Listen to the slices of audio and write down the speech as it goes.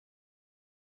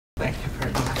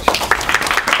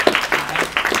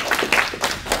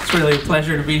It's really a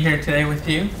pleasure to be here today with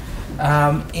you.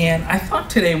 And I thought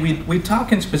today we'd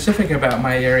talk in specific about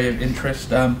my area of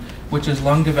interest, which is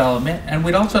lung development, and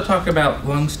we'd also talk about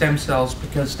lung stem cells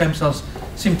because stem cells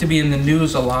seem to be in the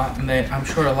news a lot, and I'm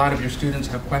sure a lot of your students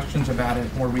have questions about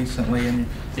it more recently in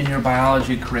your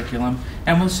biology curriculum.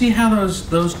 And we'll see how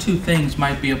those two things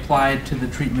might be applied to the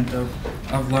treatment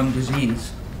of lung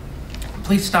disease.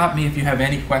 Please stop me if you have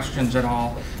any questions at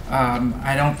all.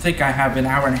 I don't think I have an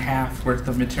hour and a half worth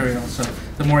of material, so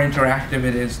the more interactive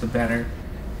it is, the better.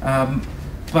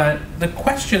 But the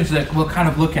questions that we'll kind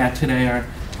of look at today are,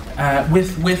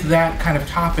 with that kind of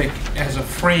topic as a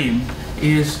frame,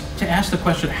 is to ask the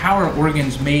question, how are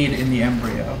organs made in the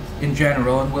embryo in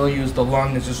general, and we'll use the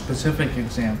lung as a specific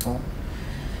example.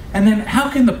 And then how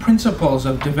can the principles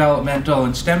of developmental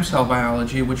and stem cell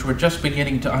biology, which we're just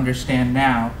beginning to understand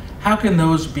now, how can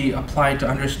those be applied to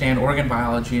understand organ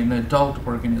biology in the adult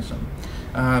organism?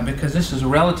 Because this is a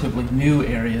relatively new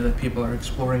area that people are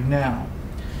exploring now.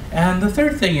 And the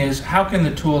third thing is, how can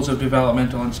the tools of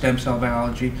developmental and stem cell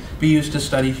biology be used to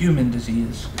study human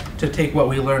disease, to take what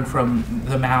we learned from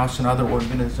the mouse and other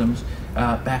organisms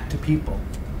back to people?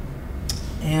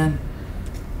 And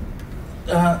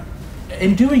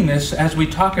in doing this, as we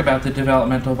talk about the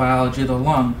developmental biology of the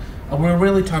lung, we'll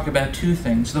really talk about two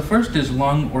things. The first is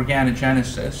lung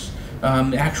organogenesis,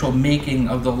 the actual making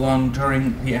of the lung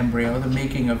during the embryo, the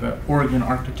making of an organ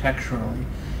architecturally.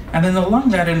 And then the lung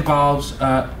that involves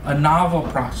a novel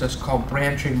process called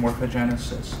branching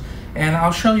morphogenesis. And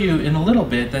I'll show you in a little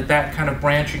bit that kind of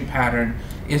branching pattern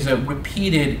is a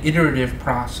repeated iterative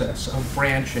process of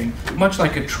branching, much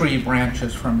like a tree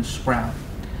branches from a sprout.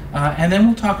 And then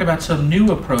we'll talk about some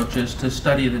new approaches to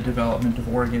study the development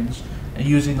of organs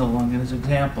using the lung as an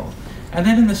example. And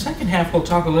then in the second half, we'll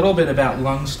talk a little bit about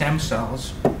lung stem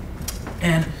cells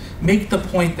and make the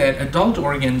point that adult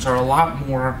organs are a lot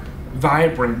more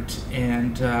vibrant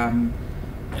and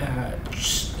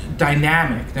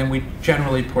dynamic than we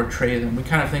generally portray them. We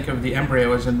kind of think of the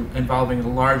embryo as involving a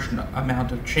large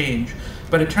amount of change,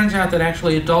 but it turns out that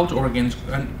actually adult organs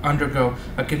undergo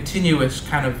a continuous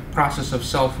kind of process of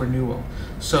self-renewal.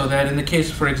 So that in the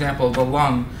case, for example, of the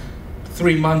lung,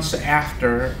 3 months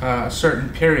after a certain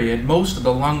period, most of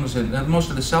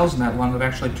the cells in that lung have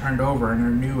actually turned over and are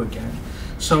new again.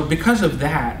 So because of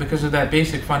that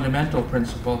basic fundamental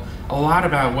principle, a lot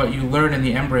about what you learn in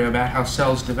the embryo about how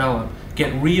cells develop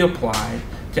get reapplied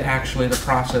to actually the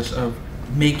process of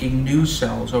making new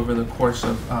cells over the course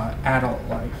of adult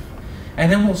life.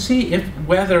 And then we'll see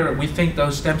whether we think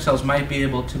those stem cells might be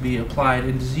able to be applied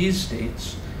in disease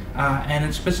states. And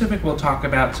in specific, we'll talk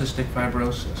about cystic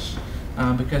fibrosis,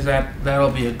 because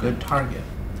that'll be a good target.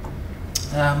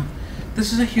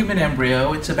 This is a human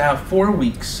embryo. It's about 4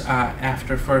 weeks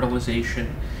after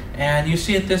fertilization. And you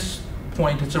see at this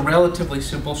point, it's a relatively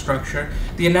simple structure.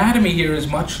 The anatomy here is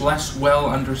much less well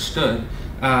understood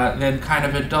than kind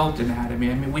of adult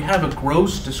anatomy. I mean, we have a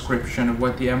gross description of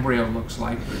what the embryo looks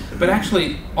like, but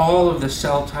actually all of the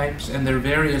cell types and their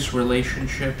various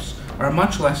relationships are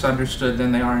much less understood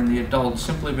than they are in the adult,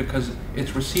 simply because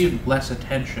it's received less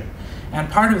attention. And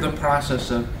part of the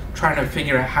process of trying to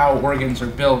figure out how organs are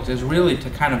built is really to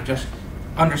kind of just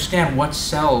understand what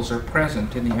cells are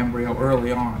present in the embryo early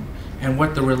on and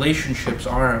what the relationships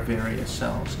are of various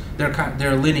cells,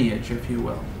 their lineage, if you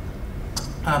will.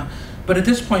 But at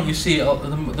this point, you see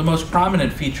the most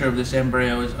prominent feature of this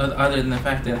embryo, is, other than the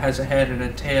fact that it has a head and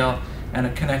a tail and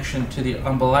a connection to the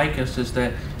umbilicus, is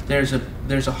that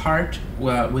there's a heart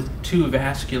with 2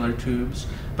 vascular tubes.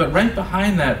 But right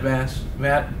behind that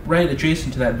right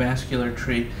adjacent to that vascular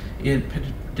tree,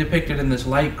 depicted in this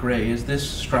light gray, is this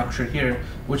structure here,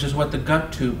 which is what the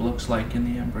gut tube looks like in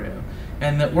the embryo.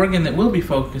 And the organ that we'll be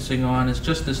focusing on is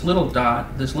just this little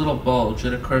dot, this little bulge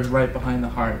that occurs right behind the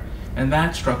heart. And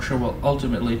that structure will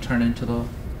ultimately turn into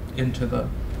the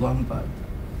lung bud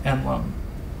and lung.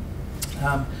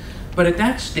 But at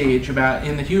that stage, in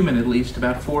the human at least,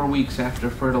 about 4 weeks after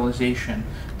fertilization,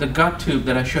 the gut tube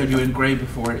that I showed you in gray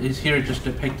before is here just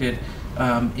depicted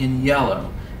in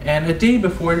yellow. And a day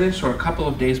before this, or a couple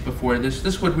of days before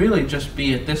this would really just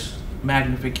be, at this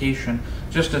magnification,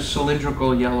 just a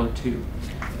cylindrical yellow tube.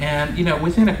 And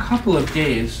within a couple of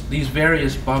days, these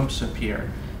various bumps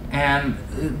appear. And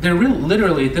they're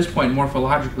literally, at this point,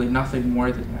 morphologically nothing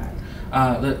more than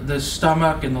that. The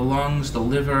stomach and the lungs, the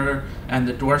liver, and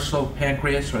the dorsal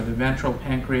pancreas or the ventral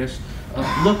pancreas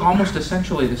look almost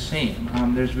essentially the same.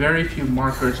 There's very few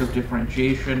markers of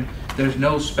differentiation. There's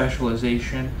no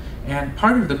specialization. And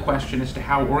part of the question as to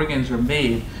how organs are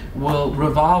made will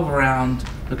revolve around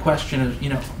the question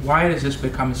of, why does this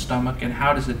become a stomach and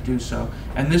how does it do so?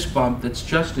 And this bump that's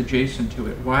just adjacent to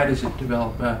it, why does it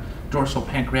develop a dorsal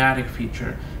pancreatic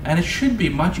feature? And it should be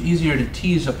much easier to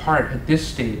tease apart at this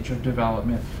stage of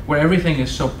development, where everything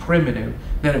is so primitive,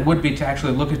 than it would be to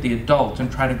actually look at the adult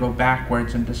and try to go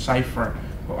backwards and decipher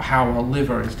how a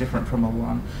liver is different from a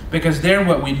lung. Because there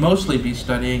what we'd mostly be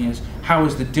studying is how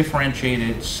is the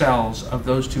differentiated cells of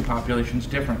those two populations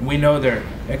different. We know they're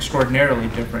extraordinarily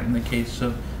different in the case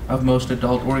of most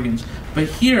adult organs. But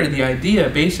here the idea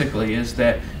basically is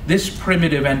that this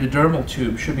primitive endodermal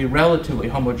tube should be relatively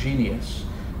homogeneous.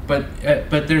 But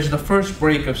there's the first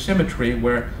break of symmetry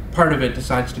where part of it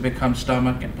decides to become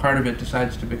stomach and part of it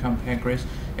decides to become pancreas.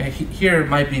 And here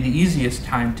might be the easiest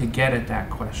time to get at that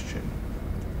question.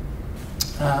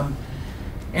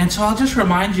 And so I'll just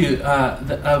remind you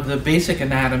of the basic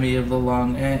anatomy of the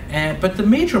lung. But the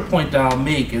major point that I'll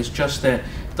make is just that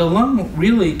the lung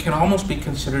really can almost be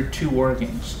considered two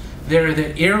organs. There are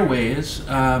the airways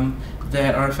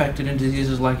that are affected in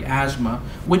diseases like asthma,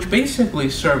 which basically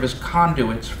serve as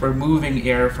conduits for moving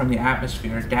air from the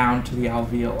atmosphere down to the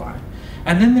alveoli.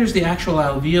 And then there's the actual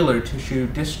alveolar tissue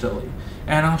distally.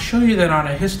 And I'll show you that on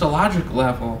a histologic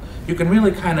level, you can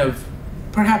really kind of,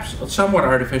 perhaps somewhat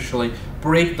artificially,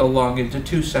 break the lung into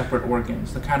two separate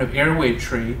organs, the kind of airway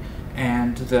tree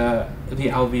and the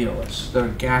alveolus, the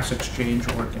gas exchange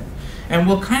organ. And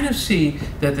we'll kind of see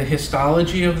that the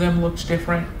histology of them looks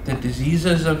different, the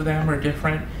diseases of them are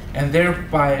different, and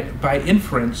thereby, by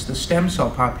inference, the stem cell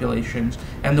populations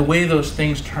and the way those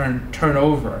things turn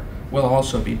over will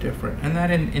also be different. And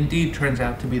that indeed turns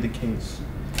out to be the case.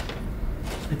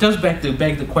 It does beg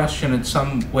the question in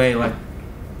some way, like,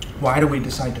 why do we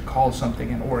decide to call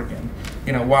something an organ?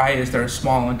 Why is there a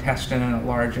small intestine and a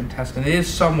large intestine? It is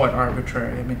somewhat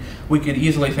arbitrary. I mean, we could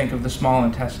easily think of the small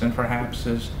intestine perhaps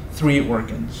as three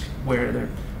organs, where there are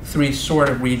three sort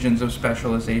of regions of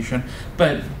specialization.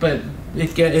 But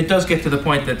it does get to the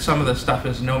point that some of the stuff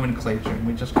is nomenclature, and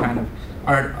we just kind of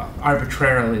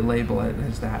arbitrarily label it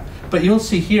as that. But you'll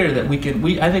see here that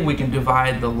I think we can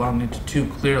divide the lung into two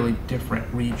clearly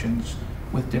different regions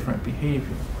with different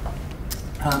behavior.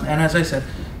 And as I said,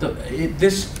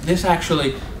 this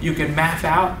actually, you can map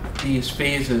out these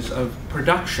phases of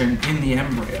production in the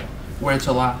embryo, where it's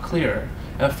a lot clearer.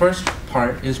 The first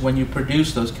part is when you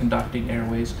produce those conducting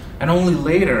airways, and only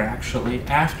later, actually,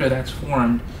 after that's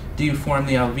formed, do you form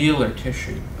the alveolar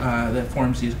tissue that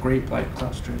forms these grape-like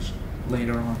clusters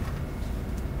later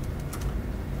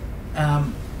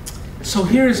on. So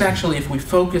here is actually, if we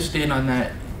focused in on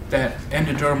that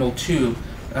endodermal tube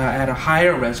at a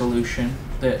higher resolution,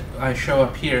 that I show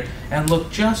up here, and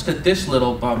look just at this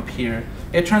little bump here,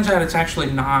 it turns out it's actually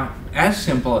not as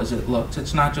simple as it looks.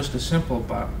 It's not just a simple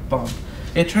bump.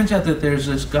 It turns out that there's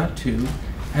this gut tube,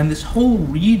 and this whole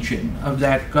region of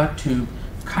that gut tube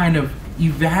kind of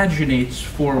evaginates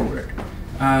forward.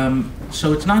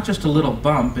 So it's not just a little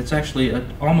bump, it's actually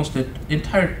almost an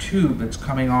entire tube that's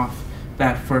coming off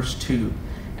that first tube.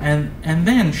 And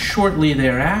then shortly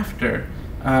thereafter,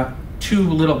 two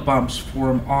little bumps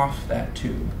form off that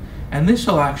tube. And this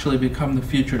will actually become the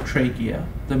future trachea,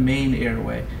 the main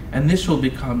airway, and this will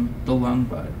become the lung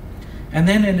bud. And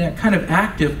then in a kind of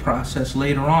active process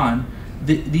later on,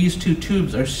 these two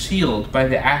tubes are sealed by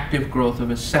the active growth of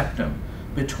a septum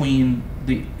between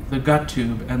the gut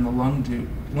tube and the lung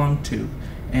tube.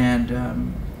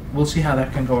 And we'll see how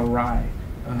that can go awry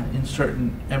in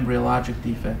certain embryologic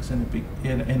defects in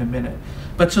a minute.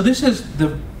 But so this is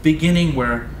the beginning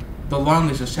where the lung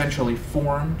is essentially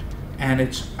formed and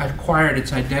it's acquired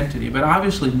its identity, but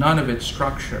obviously none of its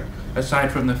structure,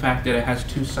 aside from the fact that it has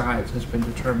two sides, has been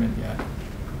determined yet.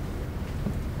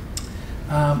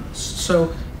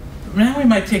 So now we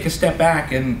might take a step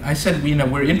back, and I said,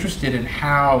 we're interested in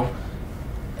how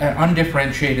an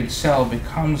undifferentiated cell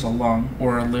becomes a lung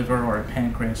or a liver or a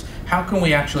pancreas. How can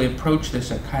we actually approach this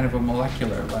at kind of a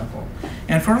molecular level?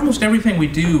 And for almost everything we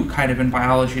do kind of in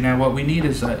biology now, what we need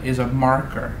is a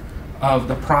marker of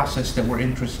the process that we're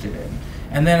interested in.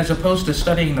 And then as opposed to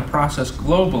studying the process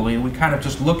globally, we kind of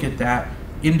just look at that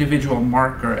individual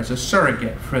marker as a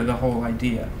surrogate for the whole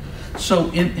idea.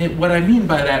 So what I mean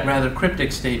by that rather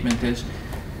cryptic statement is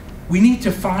we need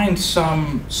to find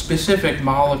some specific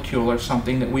molecule or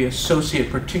something that we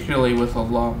associate particularly with a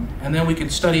lung. And then we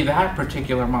can study that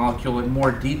particular molecule in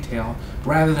more detail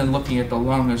rather than looking at the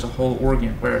lung as a whole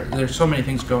organ, where there's so many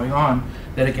things going on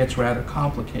that it gets rather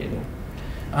complicated.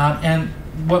 And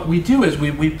what we do is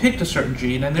we picked a certain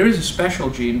gene, and there is a special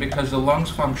gene because the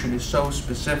lung's function is so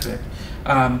specific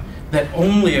that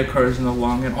only occurs in the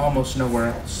lung and almost nowhere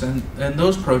else. And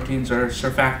those proteins are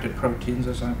surfactant proteins,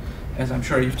 as I'm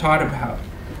sure you've taught about.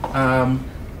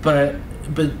 But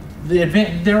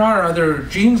there are other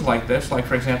genes like this, like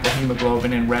for example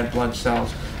hemoglobin in red blood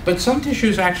cells. But some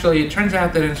tissues actually, it turns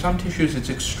out that in some tissues it's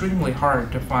extremely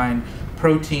hard to find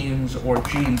proteins or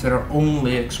genes that are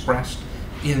only expressed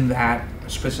in that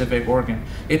specific organ.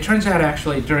 It turns out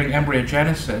actually during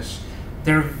embryogenesis,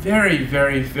 there are very,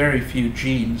 very, very few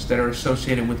genes that are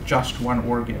associated with just one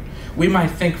organ. We might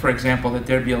think, for example, that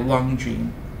there'd be a lung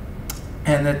gene,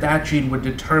 and that gene would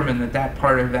determine that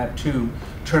part of that tube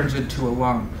turns into a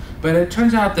lung. But it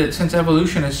turns out that since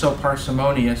evolution is so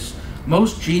parsimonious,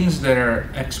 most genes that are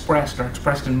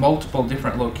expressed in multiple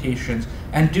different locations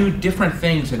and do different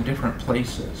things in different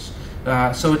places.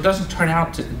 So it doesn't turn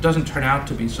out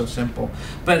to be so simple.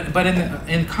 But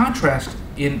in contrast,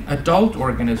 in adult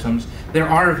organisms, there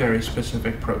are very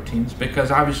specific proteins,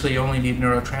 because obviously you only need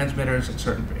neurotransmitters in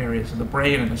certain areas of the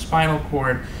brain and the spinal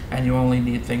cord, and you only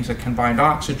need things that can bind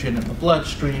oxygen in the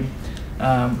bloodstream.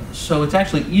 So it's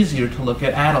actually easier to look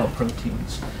at adult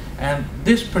proteins. And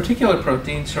this particular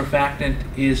protein, surfactant,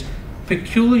 is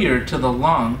peculiar to the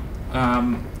lung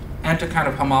and to kind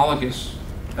of homologous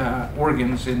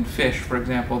organs in fish, for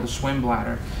example, the swim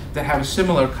bladder, that have a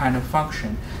similar kind of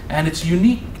function. And its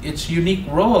unique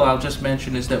role, I'll just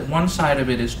mention, is that one side of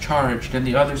it is charged and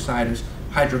the other side is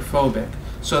hydrophobic,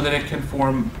 so that it can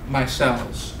form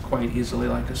micelles quite easily,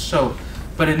 like a soap.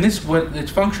 But in this, what its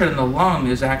function in the lung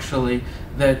is actually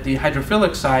that the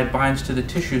hydrophilic side binds to the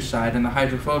tissue side and the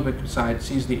hydrophobic side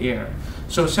sees the air.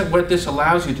 So what this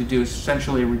allows you to do is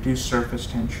essentially reduce surface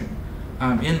tension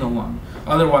in the lung.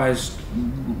 Otherwise,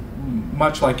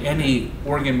 much like any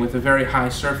organ with a very high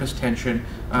surface tension,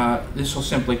 this will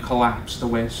simply collapse the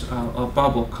way a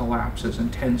bubble collapses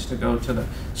and tends to go to the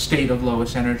state of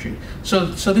lowest energy. So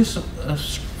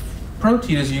this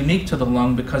protein is unique to the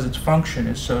lung because its function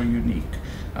is so unique.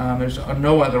 There's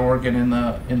no other organ in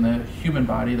the human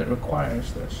body that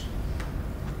requires this.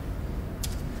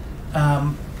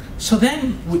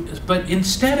 But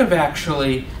instead of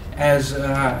actually, as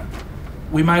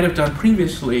we might have done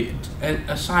previously,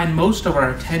 assign most of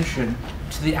our attention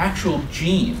to the actual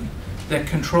gene that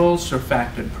controls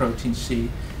surfactant protein C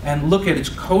and look at its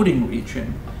coding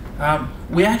region,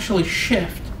 we actually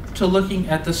shift to looking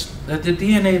at the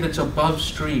DNA that's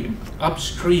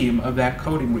upstream of that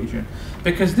coding region,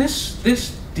 because this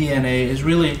DNA is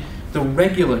really the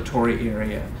regulatory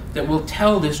area that will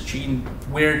tell this gene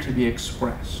where to be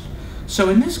expressed. So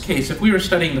in this case, if we were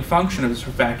studying the function of the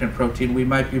surfactant protein, we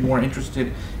might be more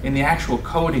interested in the actual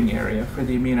coding area for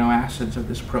the amino acids of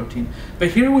this protein.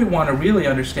 But here we want to really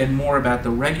understand more about the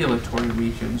regulatory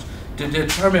regions to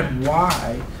determine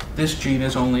why this gene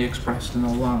is only expressed in the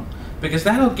lung. Because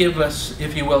that'll give us,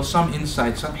 if you will, some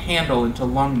insight, some handle into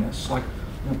lungness. Like,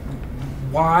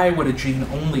 why would a gene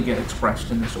only get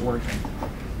expressed in this organ?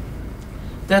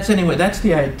 That's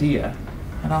the idea.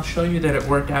 And I'll show you that it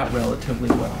worked out relatively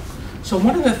well. So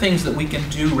one of the things that we can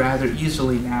do rather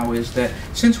easily now is that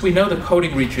since we know the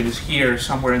coding region is here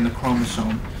somewhere in the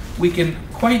chromosome, we can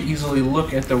quite easily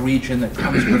look at the region that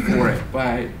comes before it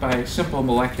by simple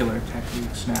molecular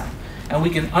techniques now. And we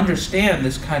can understand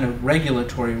this kind of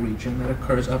regulatory region that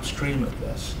occurs upstream of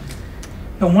this.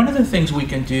 And one of the things we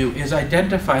can do is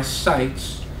identify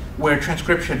sites where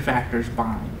transcription factors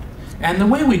bind. And the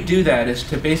way we do that is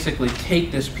to basically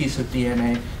take this piece of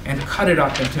DNA and cut it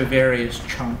up into various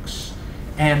chunks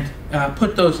and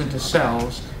put those into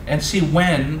cells and see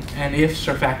when and if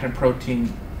surfactant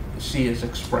protein C is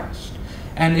expressed.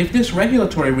 And if this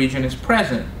regulatory region is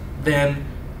present, then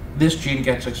this gene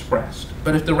gets expressed.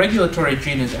 But if the regulatory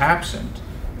gene is absent,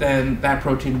 then that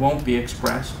protein won't be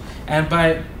expressed. And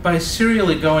by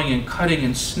serially going and cutting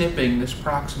and snipping this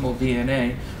proximal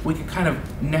DNA, we can kind of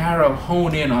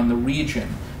hone in on the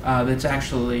region that's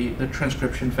actually the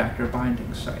transcription factor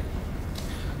binding site.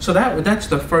 So that's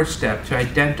the first step, to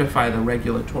identify the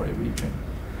regulatory region.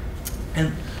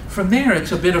 And from there,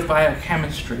 it's a bit of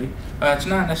biochemistry. It's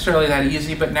not necessarily that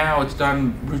easy, but now it's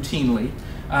done routinely,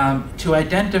 to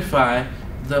identify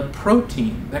the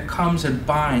protein that comes and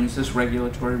binds this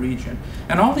regulatory region.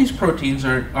 And all these proteins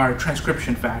are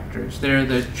transcription factors. They're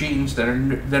the genes that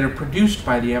are produced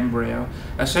by the embryo,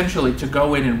 essentially to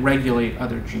go in and regulate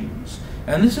other genes.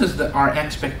 And this is our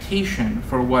expectation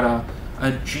for what a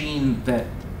gene that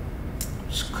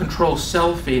controls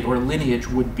cell fate or lineage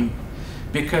would be.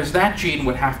 Because that gene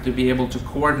would have to be able to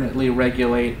coordinately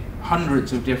regulate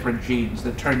hundreds of different genes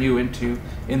that turn you into,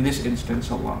 in this instance,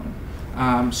 a lung.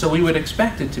 So we would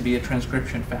expect it to be a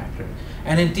transcription factor.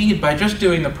 And indeed, by just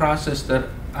doing the process that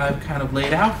I've kind of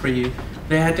laid out for you,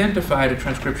 they identified a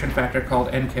transcription factor called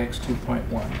NKX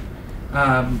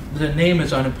 2.1. The name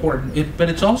is unimportant, but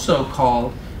it's also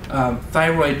called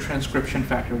thyroid transcription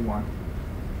factor 1.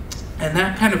 And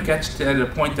that kind of gets to the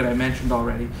point that I mentioned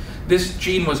already. This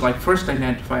gene was first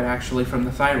identified actually from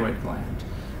the thyroid gland.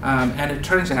 And it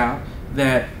turns out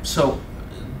that, so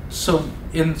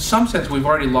in some sense we've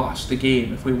already lost the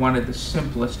game if we wanted the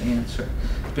simplest answer,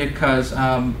 because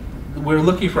we're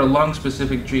looking for a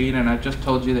lung-specific gene, and I just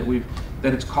told you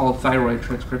that it's called thyroid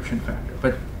transcription factor.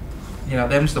 But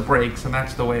them's the breaks, and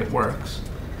that's the way it works.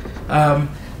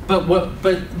 But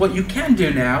what you can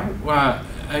do now,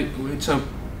 it's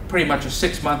pretty much a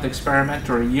 6-month experiment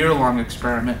or a year-long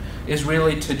experiment, is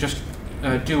really to just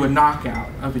do a knockout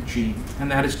of a gene, and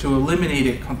that is to eliminate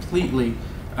it completely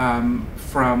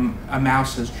from a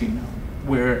mouse's genome,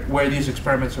 where these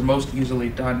experiments are most easily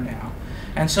done now.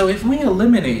 And so if we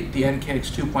eliminate the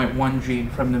NKX 2.1 gene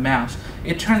from the mouse,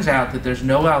 it turns out that there's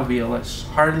no alveolus,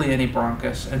 hardly any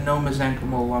bronchus, and no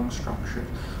mesenchymal lung structure.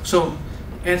 So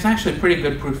it's actually a pretty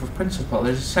good proof of principle.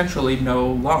 There's essentially no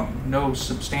lung, no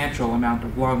substantial amount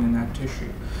of lung in that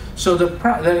tissue. So the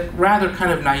rather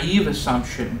kind of naive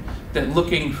assumption that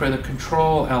looking for the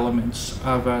control elements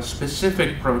of a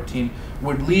specific protein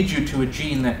would lead you to a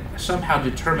gene that somehow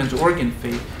determines organ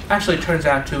fate actually turns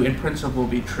out to, in principle,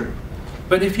 be true.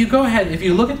 But if you go ahead, if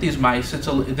you look at these mice,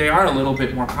 they are a little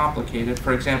bit more complicated.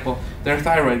 For example, their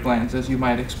thyroid glands, as you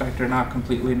might expect, are not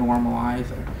completely normal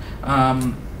either.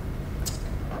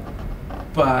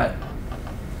 But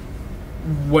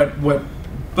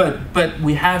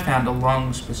we have found a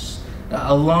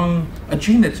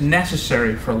gene that's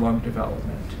necessary for lung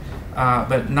development,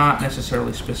 but not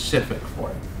necessarily specific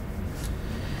for it.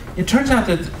 It turns out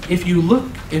that if you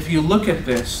look at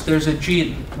this, there's a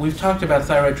gene. We've talked about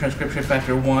thyroid transcription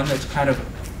factor 1 that's kind of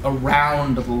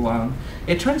around the lung.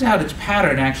 It turns out its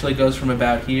pattern actually goes from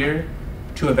about here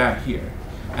to about here.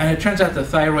 And it turns out the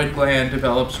thyroid gland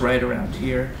develops right around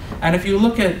here. And if you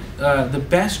look at the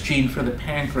best gene for the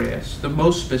pancreas, the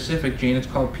most specific gene, it's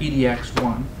called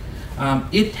PDX1.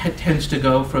 It tends to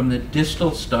go from the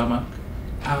distal stomach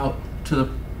out to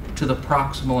the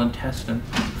proximal intestine,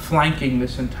 flanking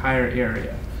this entire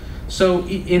area. So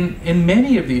in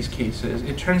many of these cases,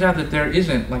 it turns out that there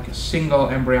isn't a single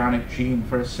embryonic gene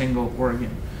for a single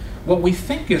organ. What we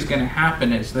think is going to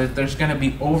happen is that there's going to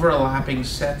be overlapping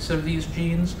sets of these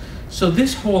genes. So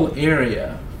this whole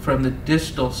area from the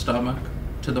distal stomach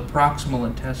to the proximal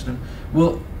intestine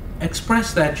will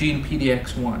express that gene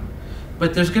PDX1.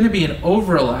 But there's going to be an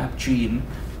overlap gene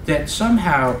that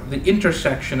somehow the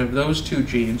intersection of those two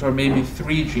genes, or maybe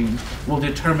 3 genes, will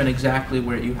determine exactly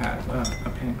where you have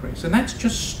a pancreas. And that's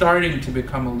just starting to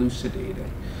become elucidated.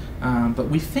 But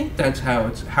we think that's how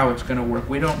it's going to work.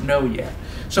 We don't know yet.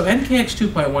 So NKX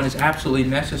 2.1 is absolutely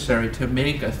necessary to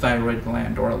make a thyroid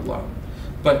gland or a lung.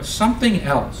 But something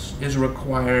else is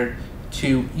required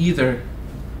to either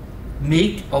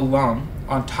make a lung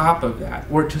on top of that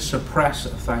or to suppress a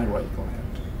thyroid gland.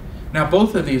 Now,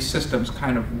 both of these systems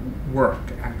kind of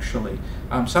work, actually.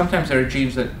 Sometimes there are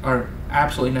genes that are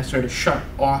absolutely necessary to shut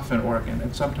off an organ,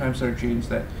 and sometimes there are genes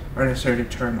that are necessary to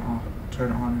turn on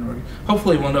an organ.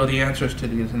 Hopefully we'll know the answers to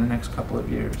these in the next couple of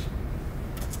years.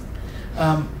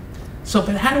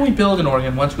 But how do we build an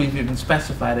organ once we've even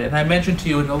specified it? And I mentioned to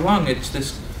you in the lung, it's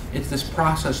this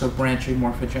process of branching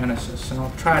morphogenesis, and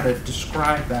I'll try to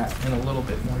describe that in a little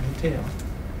bit more detail.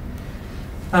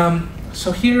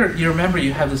 So here, you remember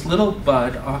you have this little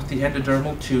bud off the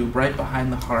endodermal tube right behind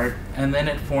the heart, and then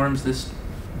it forms this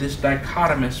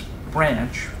dichotomous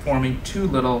branch forming 2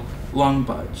 little lung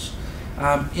buds.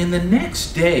 In the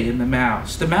next day in the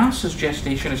mouse's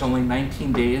gestation is only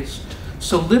 19 days,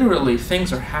 so literally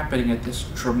things are happening at this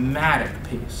dramatic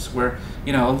pace where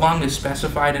a lung is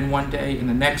specified in 1 day, and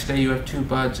the next day you have 2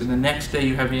 buds, and the next day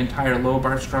you have the entire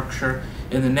lobar structure,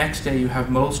 and the next day you have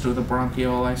most of the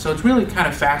bronchioli. So it's really kind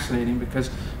of fascinating because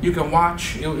you can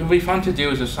watch. It would be fun to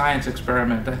do as a science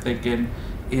experiment, I think, in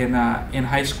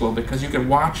high school, because you can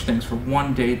watch things from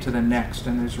 1 day to the next,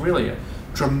 and there's really a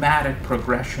dramatic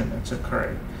progression that's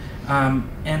occurring.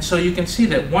 And so you can see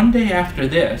that 1 day after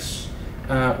this,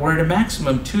 or at a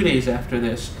maximum 2 days after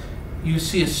this, you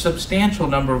see a substantial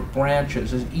number of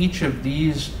branches as each of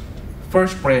these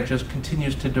first branches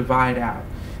continues to divide out.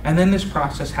 And then this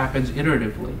process happens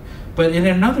iteratively. But in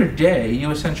another day, you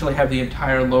essentially have the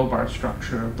entire lobar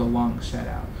structure of the lung set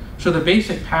out. So the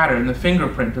basic pattern, the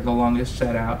fingerprint of the lung is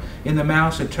set out. In the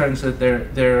mouse, it turns that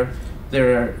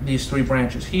there are these 3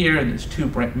 branches here and these 2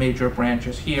 major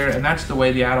branches here, and that's the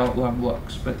way the adult lung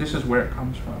looks, but this is where it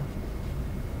comes from.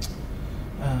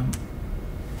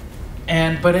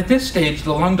 But at this stage,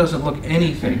 the lung doesn't look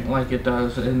anything like it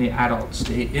does in the adult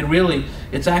state.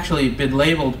 It's actually been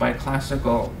labeled by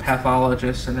classical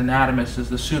pathologists and anatomists as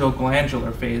the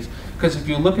pseudoglandular phase, because if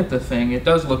you look at the thing, it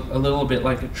does look a little bit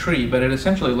like a tree, but it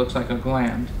essentially looks like a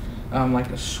gland,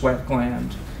 like a sweat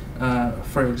gland,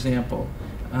 for example.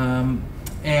 In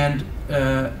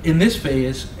this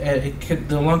phase,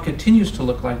 the lung continues to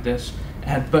look like this,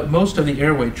 but most of the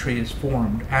airway tree is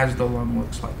formed as the lung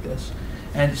looks like this.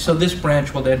 And so this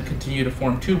branch will then continue to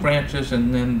form 2 branches,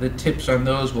 and then the tips on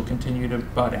those will continue to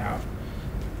bud out.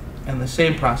 And the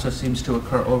same process seems to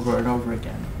occur over and over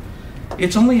again.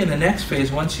 It's only in the next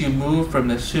phase, once you move from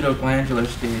the pseudoglandular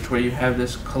stage, where you have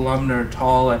this columnar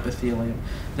tall epithelium,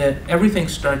 that everything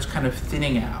starts kind of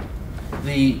thinning out.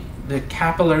 The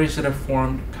capillaries that are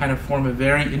formed kind of form a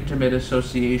very intimate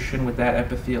association with that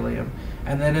epithelium.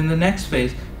 And then in the next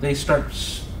phase, they start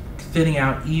thinning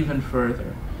out even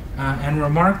further. And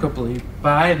remarkably,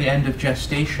 by the end of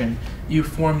gestation, you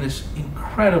form this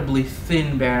incredibly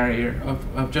thin barrier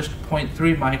of just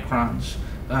 0.3 microns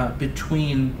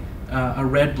between a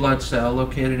red blood cell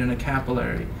located in a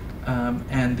capillary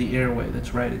and the airway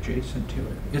that's right adjacent to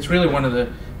it. It's really one of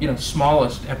the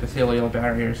smallest epithelial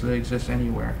barriers that exists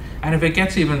anywhere. And if it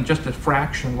gets even just a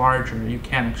fraction larger, you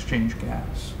can't exchange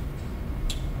gas.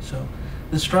 So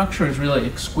the structure is really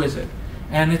exquisite.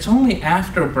 And it's only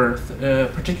after birth,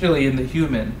 particularly in the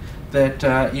human, that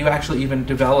you actually even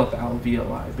develop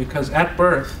alveoli. Because at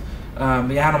birth,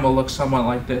 the animal looks somewhat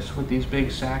like this with these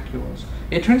big saccules.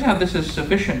 It turns out this is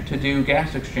sufficient to do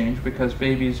gas exchange because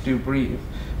babies do breathe.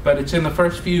 But it's in the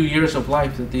first few years of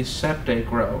life that these septae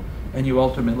grow, and you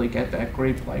ultimately get that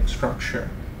grape-like structure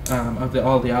of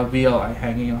all the alveoli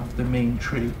hanging off the main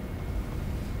tree.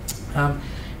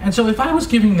 And so if I was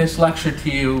giving this lecture to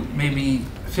you maybe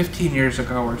 15 years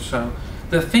ago or so,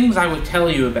 the things I would tell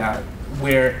you about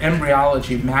where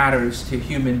embryology matters to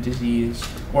human disease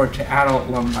or to adult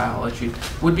lung biology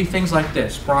would be things like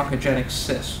this, bronchogenic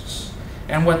cysts.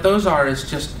 And what those are is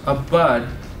just a bud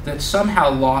that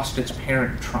somehow lost its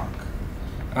parent trunk.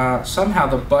 Somehow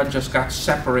the bud just got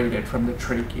separated from the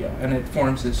trachea and it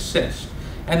forms this cyst.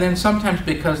 And then sometimes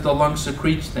because the lung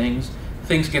secretes things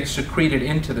get secreted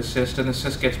into the cyst, and the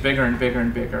cyst gets bigger and bigger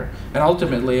and bigger. And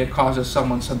ultimately, it causes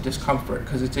someone some discomfort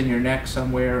because it's in your neck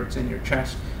somewhere, it's in your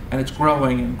chest, and it's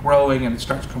growing, and it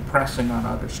starts compressing on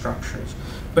other structures.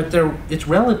 But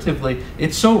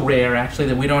it's so rare, actually,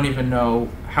 that we don't even know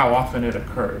how often it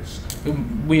occurs.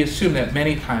 We assume that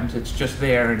many times it's just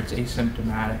there and it's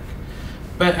asymptomatic.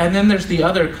 And then there's the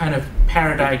other kind of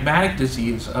paradigmatic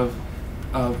disease of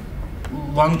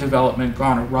lung development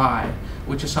gone awry,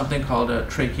 which is something called a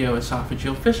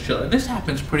tracheoesophageal fistula. This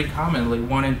happens pretty commonly,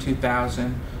 1 in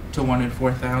 2,000 to 1 in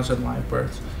 4,000 live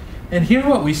births. And here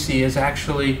what we see is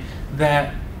actually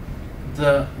that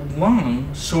the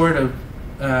lung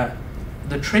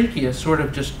the trachea sort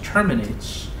of just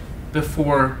terminates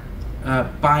before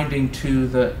binding to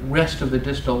the rest of the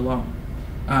distal lung.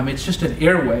 It's just an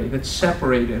airway that's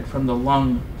separated from the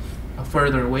lung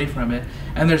further away from it.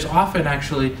 And there's often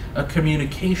actually a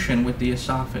communication with the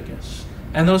esophagus.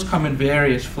 And those come in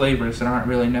various flavors that aren't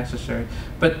really necessary.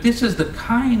 But this is the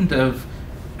kind of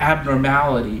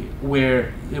abnormality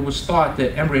where it was thought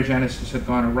that embryogenesis had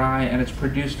gone awry and it's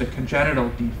produced a congenital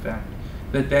defect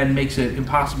that then makes it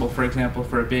impossible, for example,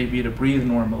 for a baby to breathe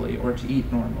normally or to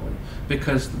eat normally,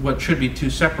 because what should be 2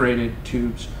 separated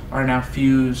tubes are now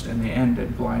fused and they end in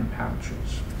blind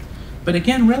pouches. But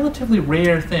again, relatively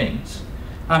rare things.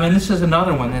 And this is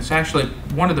another one that's actually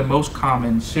one of the most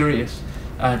common serious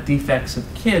defects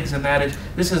of kids, and that is,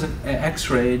 this is an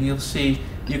X-ray, and you'll see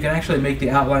you can actually make the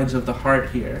outlines of the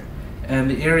heart here. And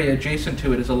the area adjacent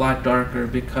to it is a lot darker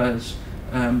because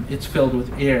it's filled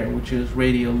with air, which is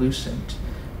radiolucent.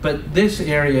 But this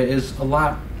area is a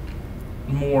lot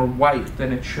more white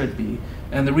than it should be.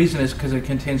 And the reason is because it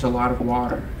contains a lot of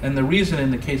water. And the reason in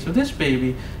the case of this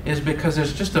baby is because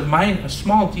there's just a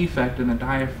small defect in the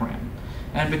diaphragm.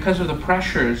 And because of the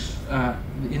pressures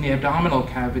in the abdominal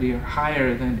cavity are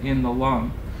higher than in the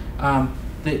lung,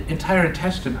 the entire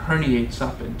intestine herniates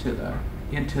up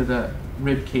into the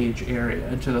rib cage area,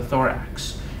 into the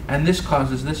thorax. And this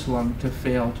causes this lung to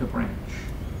fail to branch.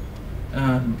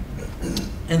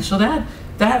 And so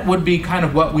that would be kind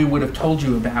of what we would have told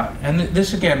you about. And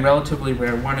this, again, relatively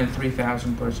rare, 1 in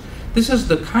 3,000 births. This is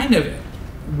the kind of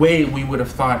way we would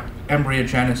have thought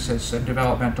embryogenesis and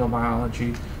developmental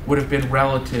biology would have been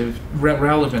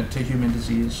relevant to human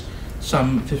disease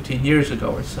some 15 years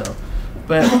ago or so.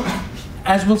 But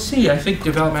as we'll see, I think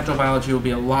developmental biology will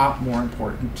be a lot more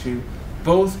important to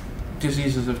both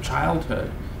diseases of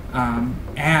childhood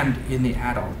and in the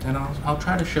adult, and I'll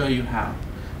try to show you how.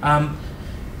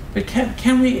 But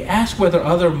can we ask whether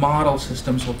other model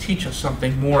systems will teach us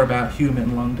something more about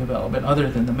human lung development other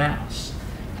than the mouse?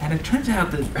 And it turns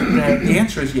out that the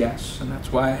answer is yes, and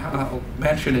that's why I'll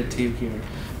mention it to you here.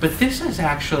 But this is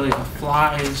actually a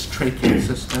fly's tracheal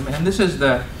system, and this is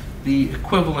the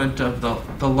equivalent of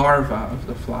the larva of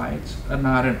the fly. It's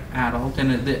not an adult,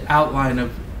 and the outline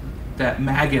of that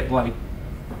maggot-like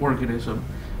organism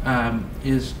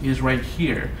is right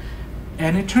here.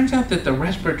 And it turns out that the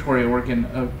respiratory organ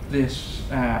of this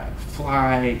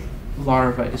fly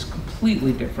larva is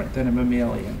completely different than a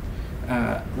mammalian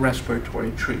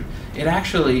respiratory tree. It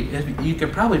actually, you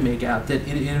could probably make out that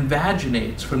it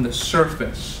invaginates from the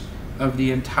surface of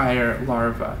the entire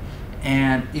larva,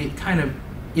 and it kind of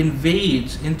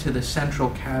invades into the central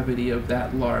cavity of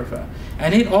that larva.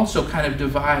 And it also kind of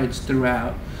divides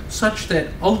throughout, such that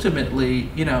ultimately,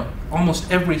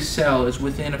 almost every cell is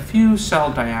within a few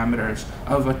cell diameters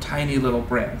of a tiny little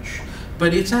branch.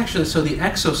 But it's actually, so the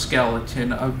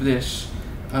exoskeleton of this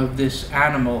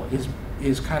animal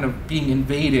is kind of being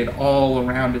invaded all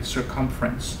around its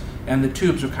circumference, and the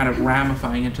tubes are kind of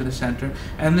ramifying into the center.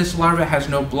 And this larva has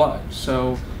no blood,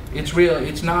 so it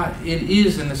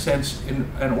is in the sense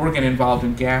an organ involved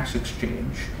in gas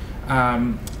exchange.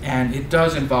 And it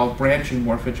does involve branching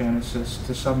morphogenesis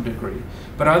to some degree.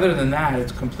 But other than that,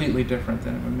 it's completely different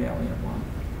than a mammalian one.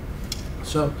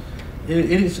 So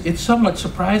it's somewhat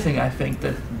surprising, I think,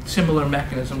 that similar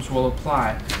mechanisms will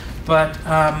apply. But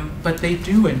they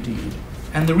do indeed.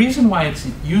 And the reason why it's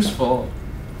useful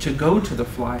to go to the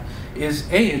fly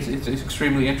is, it's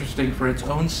extremely interesting for its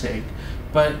own sake.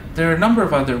 But there are a number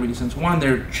of other reasons. One,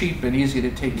 they're cheap and easy to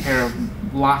take care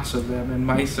of, lots of them, and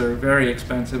mice are very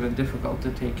expensive and difficult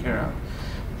to take care of.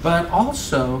 But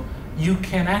also, you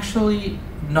can actually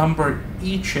number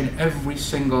each and every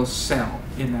single cell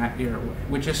in that airway,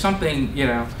 which is something,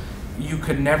 you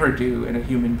could never do in a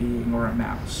human being or a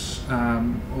mouse,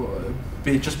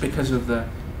 just because of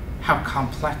how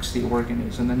complex the organ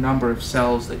is and the number of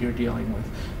cells that you're dealing with.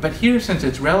 But here, since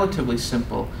it's relatively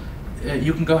simple,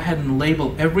 you can go ahead and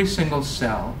label every single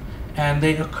cell, and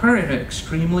they occur in an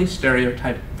extremely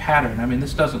stereotyped pattern. I mean,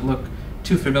 this doesn't look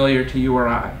too familiar to you or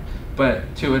I,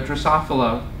 but to a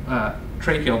Drosophila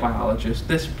tracheal biologist,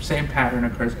 this same pattern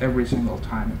occurs every single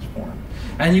time it's formed.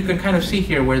 And you can kind of see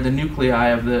here where the nuclei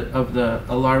of the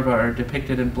larva are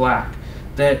depicted in black,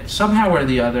 that somehow or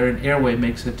the other an airway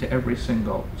makes it to every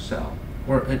single cell,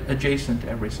 or adjacent to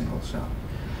every single cell.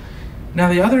 Now,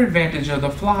 the other advantage of the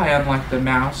fly, unlike the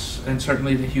mouse and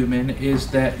certainly the human,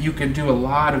 is that you can do a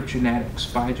lot of genetics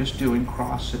by just doing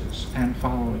crosses and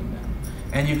following them.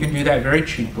 And you can do that very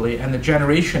cheaply, and the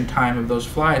generation time of those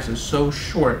flies is so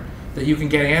short that you can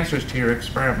get answers to your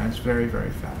experiments very,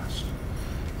 very fast.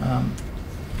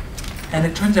 And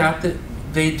it turns out that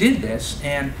they did this,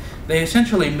 and they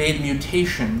essentially made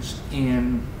mutations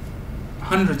in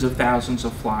hundreds of thousands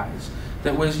of flies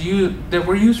that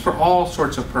were used for all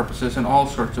sorts of purposes and all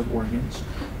sorts of organs.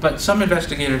 But some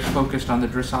investigators focused on the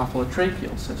Drosophila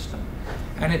tracheal system.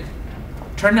 And it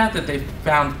turned out that they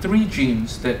found 3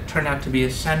 genes that turned out to be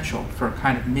essential for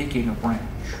kind of making a branch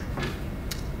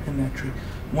in that tree.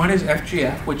 One is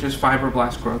FGF, which is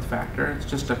fibroblast growth factor. It's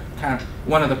just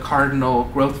one of the cardinal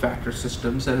growth factor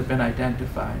systems that have been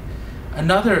identified.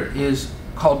 Another is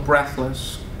called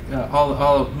breathless.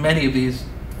 Many of these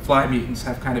fly mutants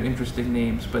have kind of interesting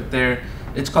names, but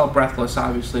it's called breathless,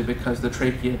 obviously, because the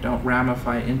trachea don't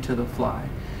ramify into the fly.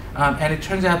 And it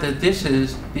turns out that this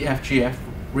is the FGF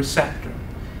receptor.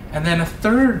 And then a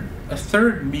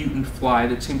third mutant fly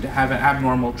that seemed to have an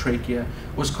abnormal trachea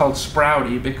was called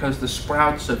sprouty, because the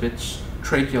sprouts of its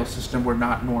tracheal system were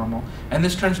not normal. And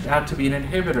this turns out to be an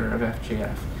inhibitor of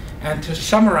FGF. And to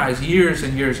summarize years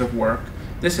and years of work,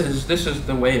 this is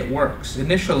the way it works.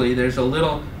 Initially, there's a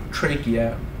little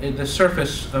trachea. The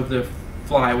surface of the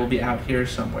fly will be out here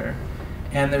somewhere,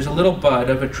 and there's a little bud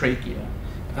of a trachea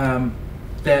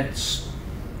that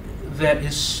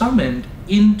is summoned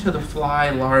into the fly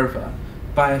larva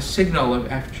by a signal of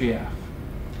FGF.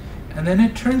 And then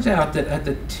it turns out that at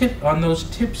the tip, on those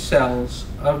tip cells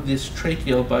of this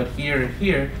tracheal bud here and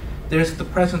here, there's the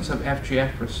presence of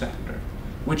FGF receptor,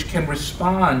 which can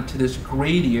respond to this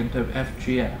gradient of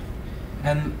FGF.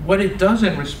 And what it does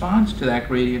in response to that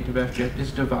gradient of FGF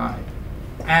is divide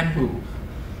and move.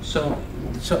 So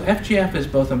FGF is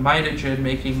both a mitogen,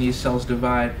 making these cells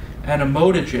divide, and a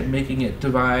motogen, making it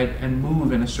divide and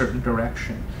move in a certain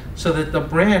direction, so that the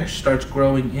branch starts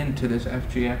growing into this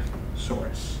FGF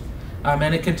source.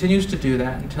 And it continues to do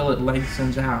that until it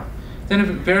lengthens out. Then a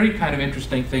very kind of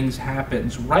interesting thing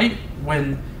happens right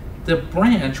when the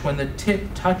branch, when the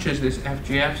tip touches this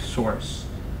FGF source.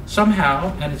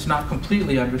 Somehow, and it's not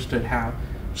completely understood how,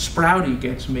 sprouty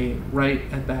gets made right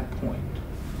at that point.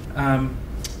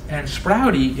 And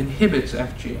sprouty inhibits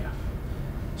FGF.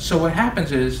 So what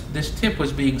happens is this tip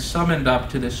was being summoned up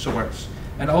to this source,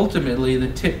 and ultimately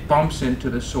the tip bumps into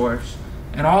the source,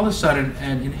 and all of a sudden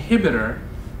an inhibitor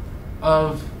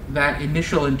of that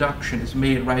initial induction is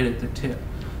made right at the tip.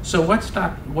 So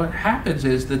what happens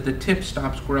is that the tip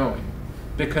stops growing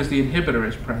because the inhibitor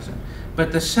is present.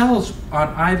 But the cells on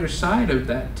either side of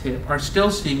that tip are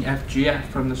still seeing FGF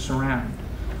from the surround.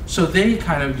 So they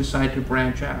kind of decide to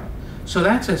branch out. So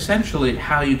that's essentially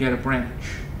how you get a branch.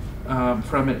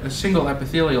 From a single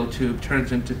epithelial tube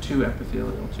turns into two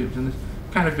epithelial tubes in this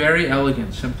kind of very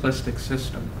elegant, simplistic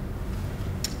system.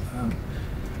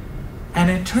 And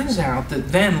it turns out that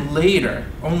then later,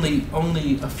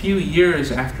 only a few years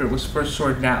after it was first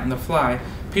sorted out in the fly,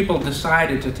 people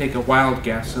decided to take a wild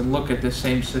guess and look at the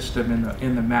same system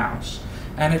in the mouse.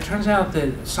 And it turns out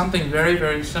that something very,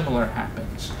 very similar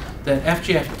happens. That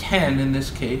FGF10, in this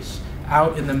case,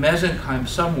 out in the mesenchyme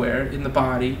somewhere in the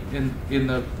body, in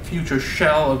the future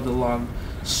shell of the lung,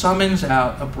 summons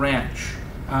out a branch.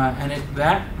 And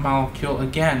that molecule,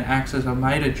 again, acts as a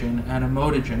mitogen and a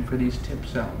motogen for these tip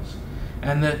cells.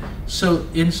 And so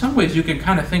in some ways you can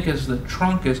kind of think as the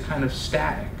trunk is kind of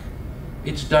static.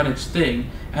 It's done its thing,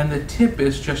 and the tip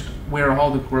is just where all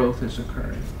the growth is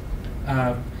occurring.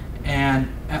 And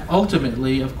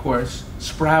ultimately, of course,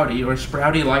 sprouty or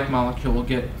sprouty-like molecule will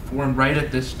get formed right at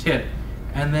this tip,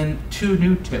 and then two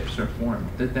new tips are formed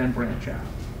that then branch out.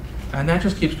 And that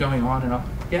just keeps going on and on.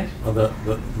 Yes? Are the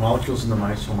molecules in the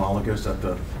mice homologous at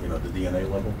the DNA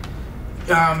level?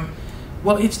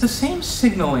 Well, it's the same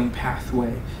signaling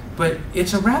pathway, but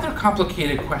it's a rather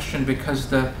complicated question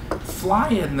because the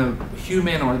fly and the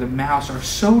human or the mouse are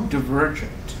so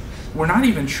divergent. We're not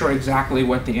even sure exactly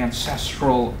what the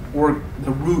ancestral or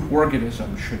the root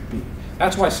organism should be.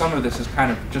 That's why some of this is kind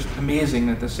of just amazing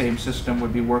that the same system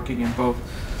would be working in both.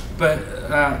 But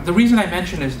the reason I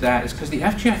mention is because the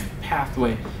FGF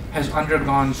pathway has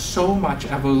undergone so much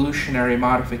evolutionary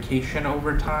modification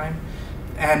over time,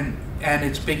 and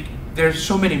it's big. There's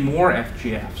so many more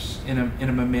FGFs in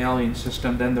a mammalian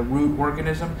system than the root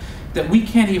organism that we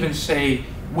can't even say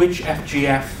which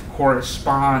FGF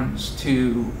corresponds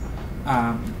to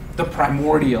the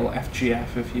primordial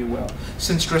FGF, if you will.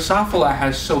 Since Drosophila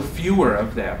has so fewer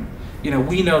of them,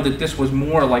 we know that this was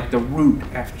more like the root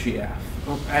FGF,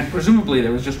 and presumably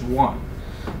there was just one.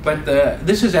 But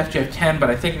this is FGF10, but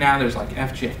I think now there's like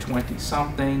FGF20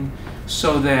 something.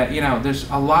 So that there's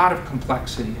a lot of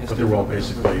complexity. But they're all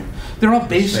basically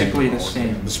the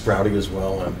same. The sprouty as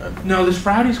well. No, the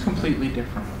sprouty is completely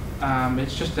different.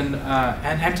 It's just and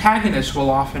antagonists will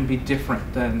often be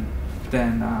different than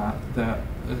the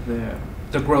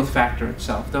growth factor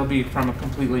itself. They'll be from a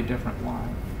completely different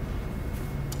line.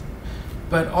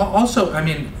 But also,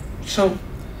 so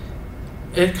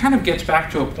it kind of gets back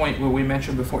to a point where we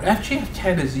mentioned before.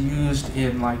 FGF10 is used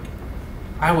in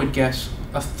I would guess,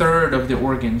 a third of the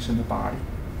organs in the body.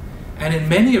 And in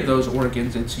many of those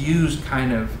organs, it's used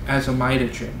kind of as a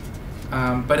mitogen.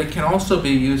 But it can also be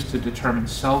used to determine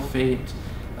cell fate,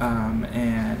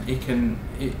 and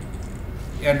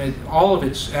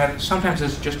sometimes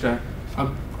it's just a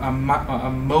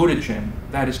motogen,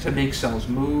 that is to make cells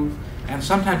move, and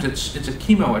sometimes it's a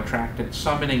chemoattractant,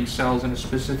 summoning cells in a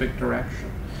specific direction.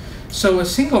 So a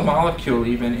single molecule,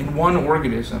 even in one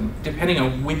organism, depending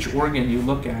on which organ you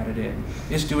look at it in,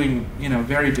 is doing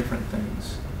very different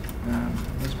things.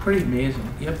 It's pretty amazing.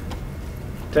 Yep.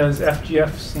 Does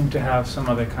FGF seem to have some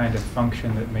other kind of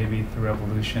function that maybe through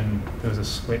evolution there was a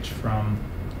switch from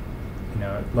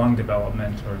lung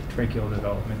development or tracheal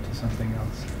development to something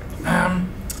else?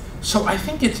 So I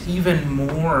think it's even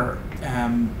more.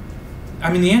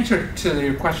 The answer to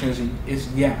your question is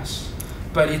yes.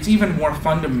 But it's even more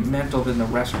fundamental than the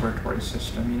respiratory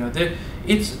system.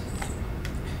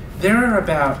 There are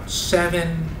about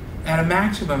 7, at a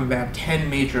maximum about 10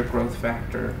 major growth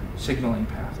factor signaling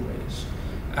pathways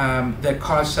that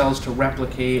cause cells to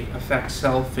replicate, affect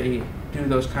cell fate, do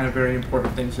those kind of very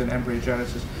important things in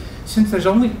embryogenesis. Since there's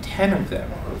only 10 of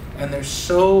them, and there's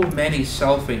so many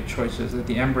cell fate choices that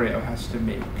the embryo has to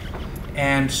make,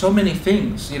 and so many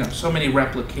things, so many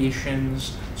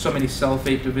replications, so many cell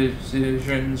fate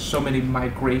divisions, so many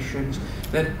migrations,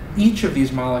 that each of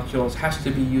these molecules has to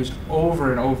be used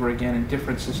over and over again in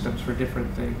different systems for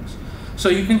different things. So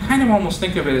you can kind of almost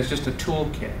think of it as just a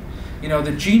toolkit. The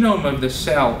genome of the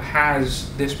cell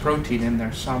has this protein in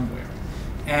there somewhere.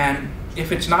 And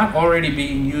if it's not already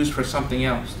being used for something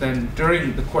else, then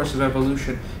during the course of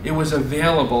evolution, it was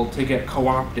available to get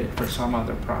co-opted for some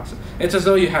other process. It's as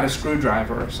though you had a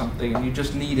screwdriver or something, and you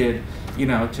just needed,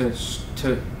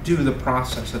 to do the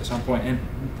process at some point, and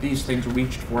these things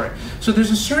reached for it. So there's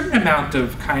a certain amount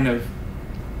of kind of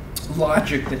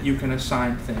logic that you can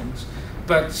assign things.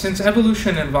 But since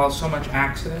evolution involves so much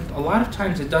accident, a lot of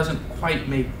times it doesn't quite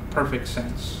make perfect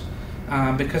sense.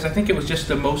 Because I think it was just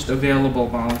the most available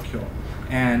molecule.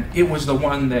 And it was the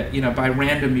one that, by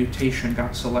random mutation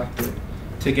got selected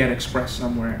to get expressed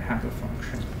somewhere and have a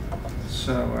function.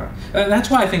 So that's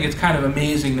why I think it's kind of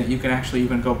amazing that you can actually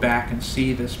even go back and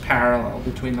see this parallel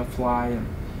between the fly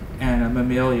and a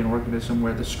mammalian organism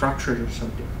where the structures are so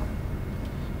different.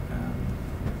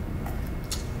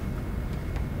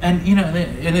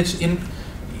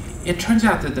 It turns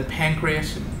out that the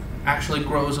pancreas actually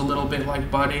grows a little bit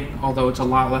like budding, although it's a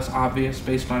lot less obvious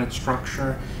based on its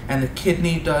structure, and the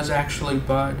kidney does actually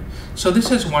bud. So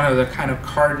this is one of the kind of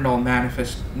cardinal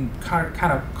modes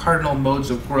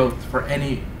of growth for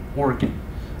any organ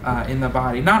in the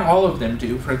body. Not all of them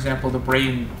do. For example, the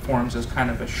brain forms as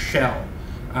kind of a shell,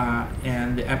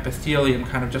 and the epithelium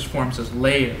kind of just forms as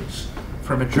layers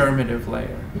from a germinative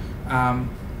layer.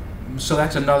 So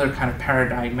that's another kind of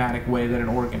paradigmatic way that an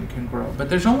organ can grow. But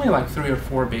there's only like 3 or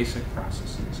 4 basic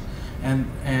processes. And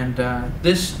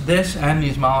this and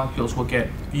these molecules will get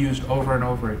used over and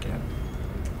over again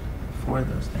for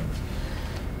those things.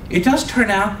 It does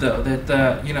turn out, though,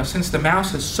 that since the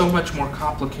mouse is so much more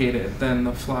complicated than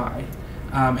the fly,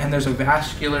 and there's a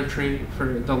vascular tree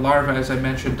for the larva, as I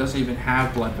mentioned, doesn't even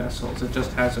have blood vessels. It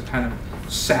just has a kind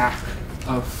of sac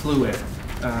of fluid.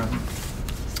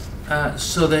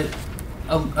 So that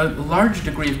a large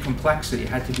degree of complexity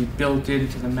had to be built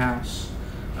into the mouse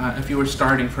if you were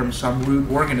starting from some root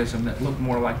organism that looked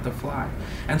more like the fly.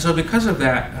 And so because of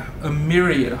that,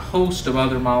 a host of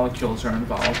other molecules are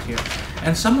involved here.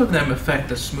 And some of them affect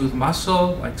the smooth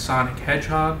muscle, like sonic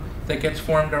hedgehog, that gets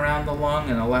formed around the lung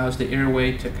and allows the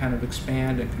airway to kind of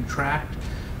expand and contract.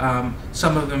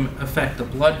 Some of them affect the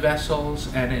blood vessels,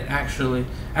 and it actually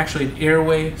an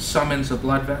airway summons a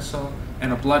blood vessel,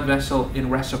 and a blood vessel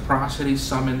in reciprocity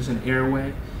summons an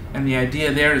airway. And the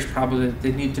idea there is probably that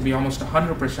they need to be almost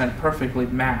 100% perfectly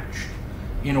matched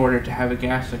in order to have a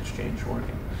gas exchange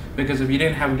organ. Because if you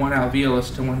didn't have one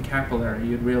alveolus to one capillary,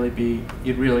 you'd really be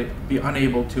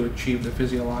unable to achieve the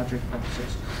physiologic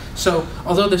process. So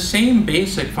although the same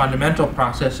basic fundamental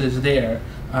process is there,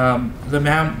 the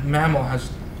mammal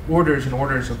has orders and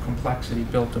orders of complexity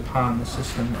built upon the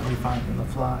system that we find in the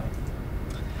fly.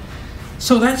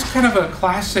 So that's kind of a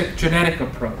classic genetic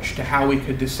approach to how we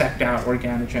could dissect out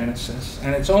organogenesis.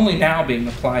 And it's only now being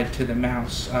applied to the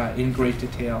mouse in great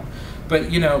detail.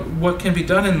 But what can be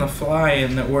done in the fly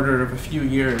in the order of a few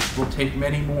years will take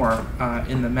many more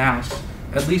in the mouse,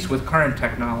 at least with current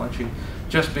technology,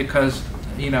 just because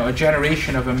a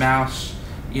generation of a mouse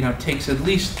takes at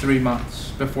least 3 months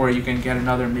before you can get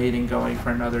another mating going for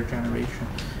another generation.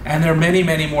 And there are many,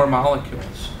 many more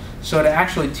molecules. So to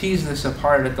actually tease this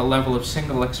apart at the level of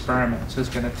single experiments is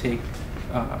going to take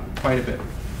quite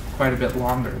a bit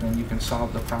longer than you can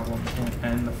solve the problem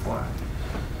in the fly.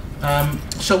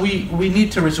 So we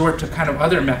need to resort to kind of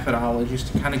other methodologies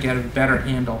to kind of get a better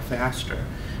handle faster.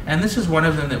 And this is one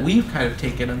of them that we've kind of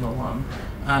taken in the lung.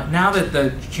 Now that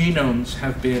the genomes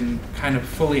have been kind of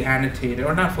fully annotated,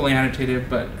 or not fully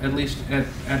annotated, but at least at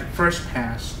first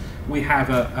pass, we have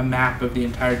a map of the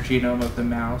entire genome of the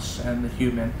mouse and the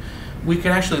human. We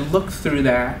can actually look through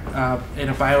that in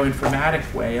a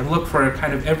bioinformatic way and look for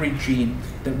kind of every gene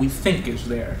that we think is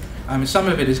there. Some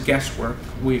of it is guesswork.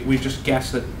 We just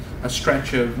guess that a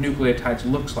stretch of nucleotides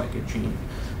looks like a gene.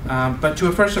 But to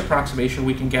a first approximation,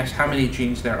 we can guess how many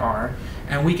genes there are,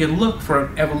 and we can look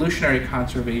for evolutionary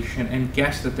conservation and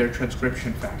guess that they're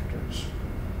transcription factors.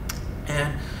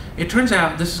 And it turns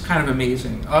out, this is kind of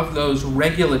amazing, of those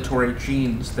regulatory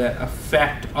genes that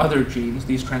affect other genes,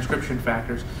 these transcription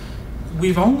factors,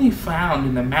 we've only found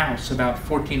in the mouse about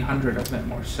 1,400 of them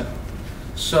or so.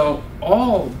 So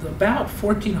about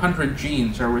 1,400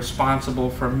 genes are responsible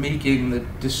for making the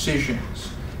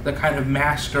decisions, the kind of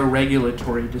master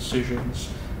regulatory decisions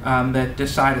that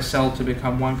decide a cell to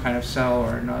become one kind of cell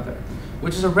or another,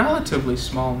 which is a relatively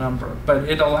small number, but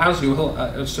it allows you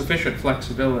a sufficient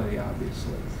flexibility,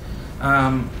 obviously.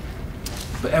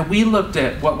 And we looked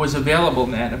at what was available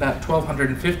then, about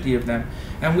 1,250 of them,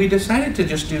 and we decided to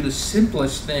just do the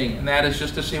simplest thing, and that is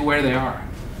just to see where they are.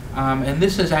 And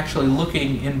this is actually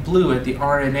looking in blue at the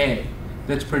RNA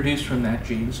that's produced from that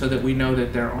gene so that we know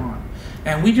that they're on.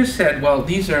 And we just said, well,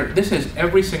 this is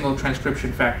every single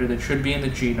transcription factor that should be in the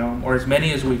genome, or as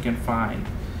many as we can find.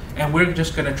 And we're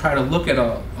just going to try to look at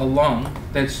a lung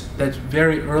that's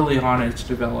very early on in its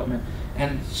development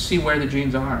and see where the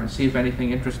genes are and see if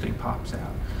anything interesting pops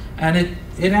out. And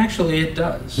it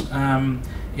does.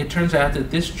 It turns out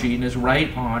that this gene is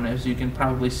right on, as you can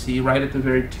probably see, right at the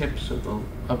very tips of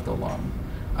the lung,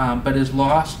 but is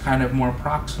lost kind of more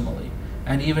proximally,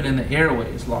 and even in the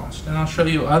airway is lost. And I'll show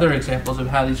you other examples of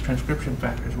how these transcription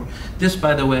factors work. This,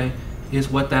 by the way, is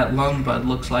what that lung bud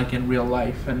looks like in real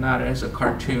life and not as a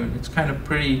cartoon. It's kind of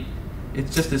pretty,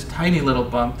 it's just this tiny little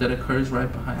bump that occurs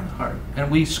right behind the heart. And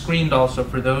we screened also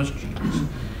for those genes.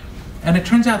 And it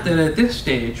turns out that at this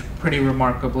stage, pretty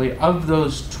remarkably, of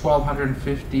those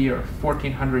 1,250 or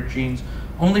 1,400 genes,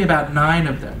 only about 9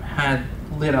 of them had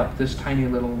lit up this tiny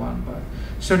little lung bud.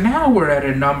 So now we're at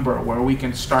a number where we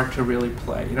can start to really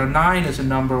play. 9 is a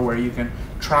number where you can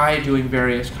try doing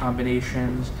various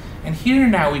combinations. And here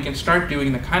now we can start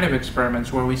doing the kind of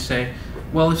experiments where we say,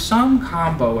 well, if some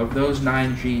combo of those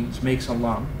 9 genes makes a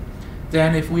lung,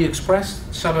 then if we express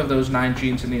some of those 9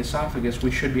 genes in the esophagus,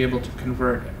 we should be able to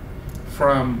convert it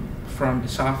from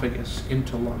esophagus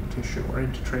into lung tissue or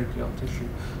into tracheal tissue.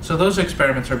 So those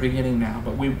experiments are beginning now,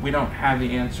 but we don't have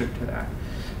the answer to that.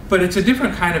 But it's a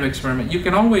different kind of experiment. You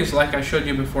can always, like I showed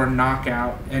you before, knock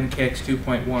out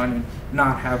NKX2.1 and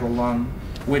not have a lung,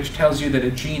 which tells you that a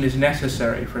gene is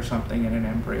necessary for something in an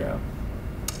embryo.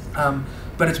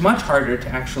 But it's much harder to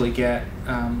actually get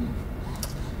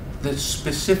the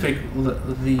specific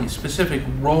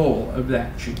role of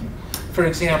that gene. For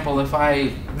example, if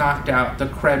I knocked out the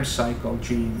Krebs cycle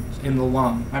gene in the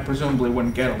lung, I presumably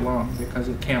wouldn't get a lung because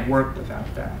it can't work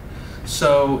without that.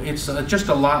 So it's just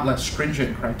a lot less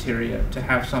stringent criteria to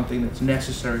have something that's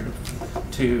necessary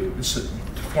to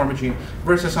form a gene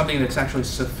versus something that's actually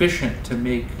sufficient to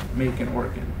make an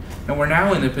organ. And we're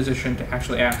now in the position to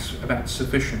actually ask about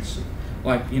sufficiency.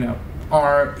 Like,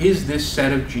 is this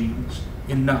set of genes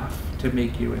enough to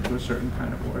make you into a certain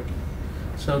kind of organ?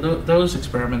 So those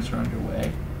experiments are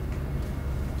underway.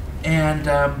 And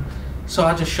so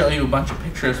I'll just show you a bunch of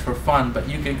pictures for fun, but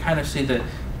you can kind of see that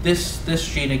this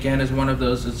gene, again, is one of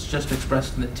those that's just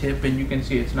expressed in the tip, and you can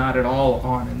see it's not at all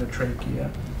on in the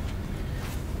trachea.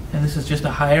 And this is just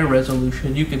a higher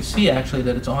resolution. You can see, actually,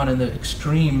 that it's on in the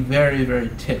extreme, very, very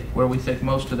tip, where we think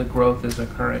most of the growth is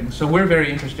occurring. So we're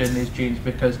very interested in these genes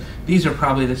because these are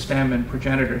probably the stem and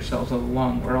progenitor cells of the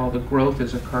lung, where all the growth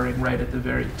is occurring right at the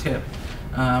very tip.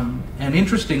 And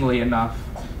interestingly enough,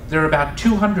 there are about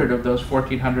 200 of those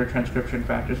 1,400 transcription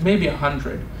factors, maybe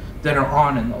 100, that are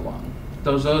on in the lung.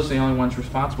 Those are the only ones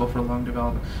responsible for lung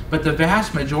development. But the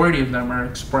vast majority of them are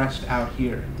expressed out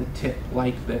here, the tip,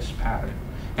 like this pattern.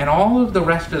 And all of the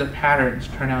rest of the patterns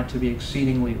turn out to be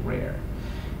exceedingly rare.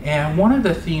 And one of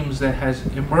the themes that has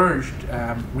emerged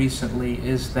recently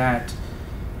is that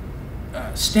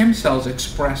stem cells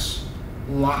express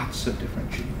lots of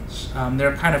different genes.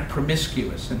 They're kind of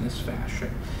promiscuous in this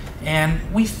fashion. And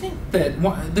we think that,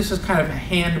 this is kind of a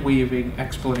hand-waving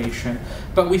explanation,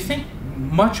 but we think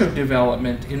much of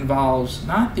development involves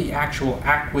not the actual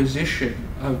acquisition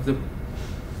of the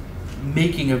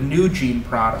making of new gene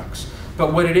products,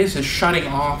 but what it is shutting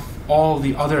off all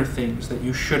the other things that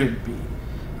you shouldn't be.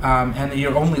 And that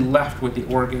you're only left with the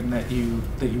organ that you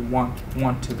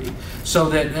want to be. So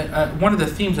that one of the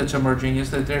themes that's emerging is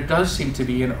that there does seem to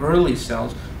be in early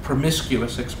cells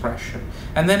promiscuous expression,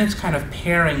 and then it's kind of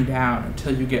paring down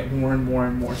until you get more and more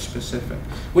and more specific,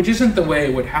 which isn't the way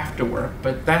it would have to work,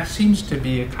 but that seems to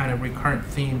be a kind of recurrent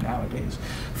theme nowadays.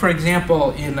 For example,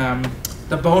 in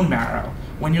the bone marrow,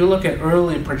 when you look at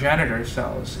early progenitor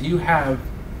cells, you have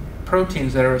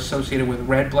proteins that are associated with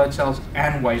red blood cells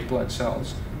and white blood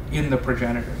cells in the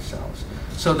progenitor cells.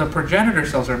 So the progenitor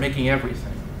cells are making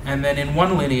everything. And then in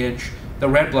one lineage, the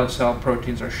red blood cell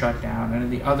proteins are shut down, and in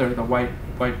the other, the white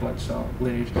blood cell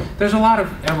lineage. There's a lot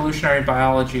of evolutionary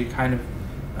biology kind of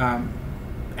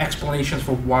explanations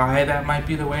for why that might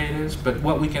be the way it is, but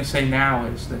what we can say now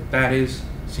is that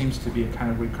seems to be a kind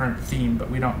of recurrent theme,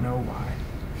 but we don't know why.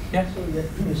 Yeah? So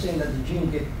you're saying that the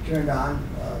genes get turned on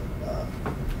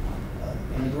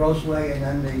in a gross way, and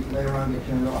then they later on get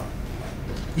turned off?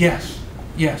 Yes,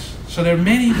 yes. So there are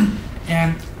many,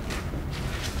 and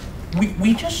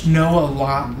we just know a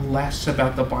lot less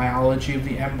about the biology of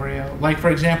the embryo. Like, for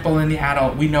example, in the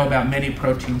adult, we know about many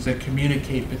proteins that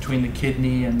communicate between the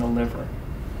kidney and the liver,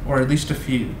 or at least a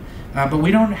few. But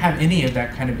we don't have any of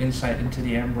that kind of insight into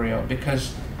the embryo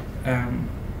because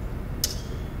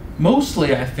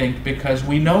Mostly, I think, because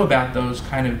we know about those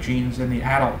kind of genes in the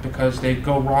adult because they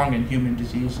go wrong in human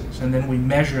diseases, and then we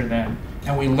measure them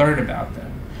and we learn about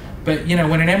them. But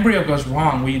when an embryo goes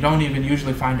wrong, we don't even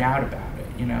usually find out about it.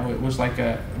 It was like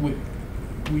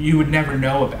you would never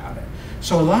know about it.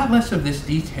 So a lot less of this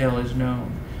detail is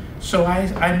known. So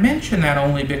I mention that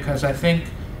only because I think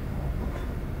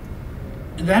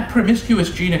that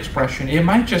promiscuous gene expression, it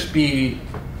might just be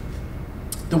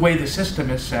the way the system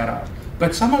is set up.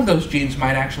 But some of those genes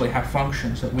might actually have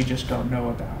functions that we just don't know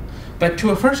about. But to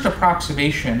a first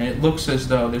approximation, it looks as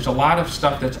though there's a lot of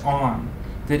stuff that's on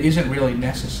that isn't really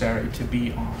necessary to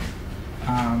be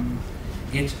on.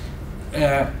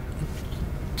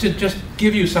 To just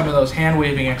give you some of those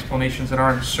hand-waving explanations that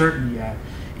aren't certain yet,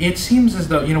 it seems as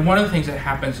though, one of the things that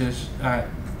happens is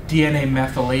DNA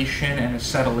methylation and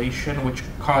acetylation, which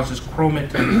causes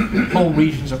chromatin, whole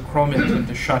regions of chromatin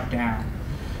to shut down.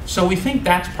 So we think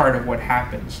that's part of what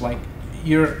happens. Like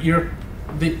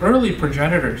the early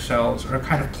progenitor cells are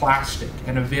kind of plastic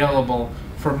and available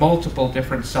for multiple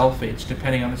different sulfates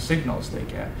depending on the signals they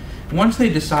get. Once they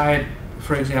decide,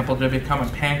 for example, to become a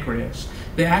pancreas,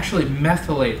 they actually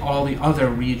methylate all the other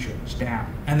regions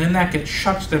down, and then that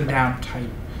shuts them down tight,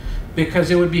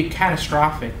 because it would be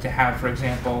catastrophic to have, for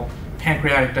example,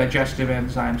 pancreatic digestive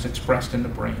enzymes expressed in the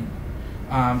brain.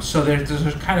 So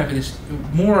there's kind of this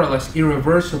more or less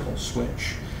irreversible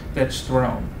switch that's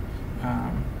thrown.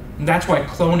 And that's why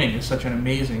cloning is such an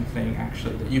amazing thing,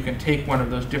 actually, that you can take one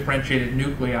of those differentiated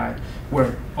nuclei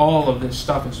where all of this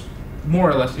stuff is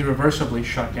more or less irreversibly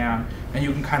shut down, and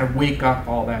you can kind of wake up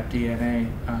all that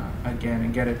DNA again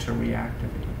and get it to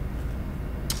reactivate.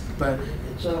 But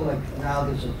it's sort of like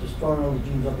analogous of just throwing all the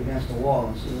genes up against the wall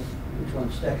and seeing which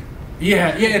ones stick.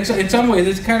 Yeah. In some ways,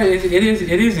 it's kind of it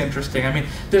is interesting. I mean,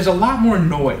 there's a lot more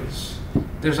noise.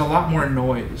 There's a lot more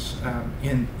noise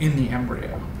in the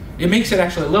embryo. It makes it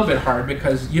actually a little bit hard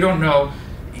because you don't know.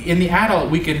 In the adult,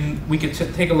 we can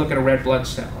take a look at a red blood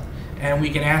cell, and we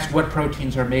can ask what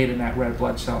proteins are made in that red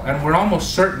blood cell, and we're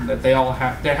almost certain that they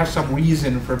have some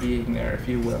reason for being there, if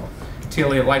you will.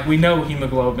 Like we know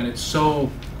hemoglobin, it's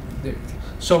so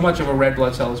much of a red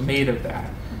blood cell is made of that.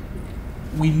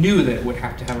 We knew that it would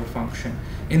have to have a function.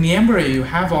 In the embryo, you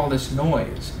have all this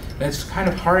noise. It's kind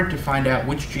of hard to find out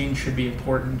which gene should be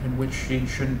important and which gene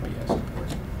shouldn't be as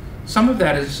important. Some of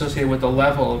that is associated with the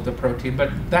level of the protein,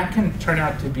 but that can turn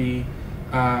out to be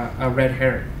a red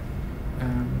herring.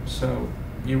 So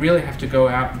you really have to go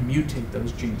out and mutate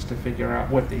those genes to figure out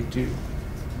what they do.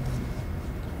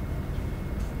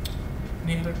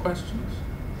 Any other questions?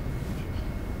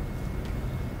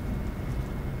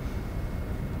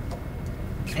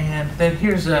 And then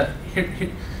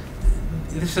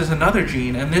this is another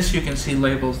gene, and this you can see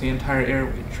labels the entire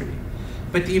airway tree.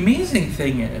 But the amazing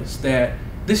thing is that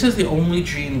this is the only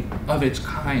gene of its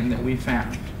kind that we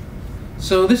found.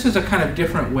 So this is a kind of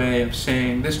different way of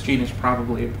saying this gene is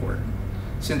probably important,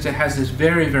 since it has this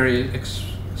very, very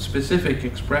specific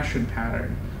expression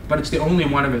pattern, but it's the only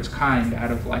one of its kind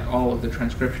out of like all of the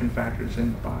transcription factors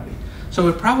in the body. So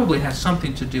it probably has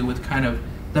something to do with kind of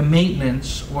the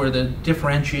maintenance or the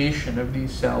differentiation of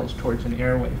these cells towards an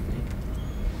airway feed.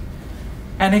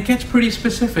 And it gets pretty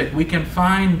specific. We can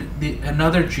find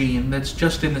another gene that's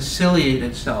just in the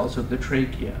ciliated cells of the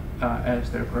trachea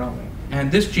as they're growing. And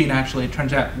this gene actually, it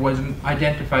turns out, wasn't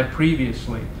identified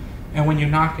previously. And when you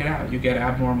knock it out, you get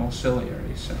abnormal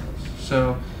ciliary cells.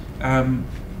 So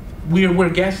we're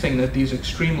guessing that these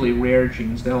extremely rare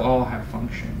genes, they'll all have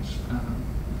functions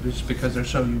just because they're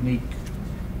so unique.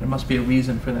 There must be a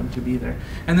reason for them to be there.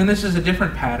 And then this is a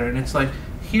different pattern. It's like,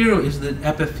 here is the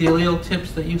epithelial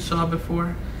tips that you saw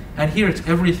before, and here it's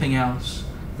everything else.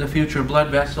 The future blood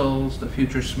vessels, the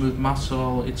future smooth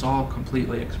muscle, it's all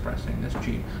completely expressing this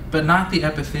gene. But not the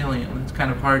epithelium. It's kind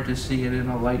of hard to see it in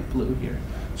a light blue here.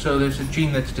 So there's a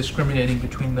gene that's discriminating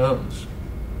between those.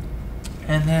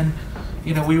 And then,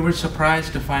 we were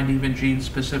surprised to find even genes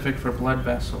specific for blood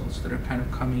vessels that are kind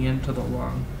of coming into the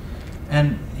lung.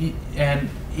 And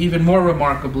even more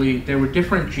remarkably, there were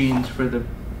different genes for the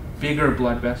bigger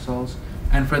blood vessels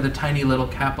and for the tiny little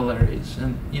capillaries.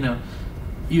 And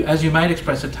as you might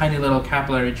express, a tiny little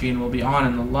capillary gene will be on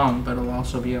in the lung, but it'll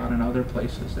also be on in other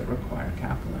places that require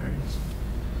capillaries.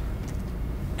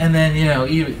 And then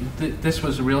this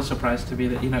was a real surprise to me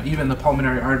that even the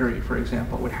pulmonary artery, for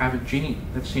example, would have a gene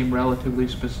that seemed relatively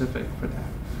specific for that.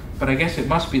 But I guess it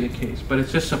must be the case. But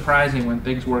it's just surprising when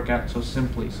things work out so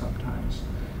simply sometimes.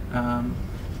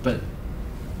 But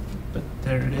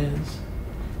there it is.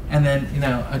 And then,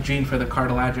 a gene for the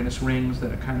cartilaginous rings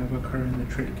that kind of occur in the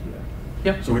trachea.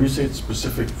 Yep. So when you say it's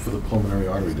specific for the pulmonary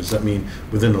artery, does that mean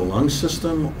within the lung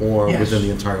system or Yes. within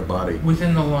the entire body?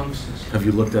 Within the lung system. Have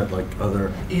you looked at like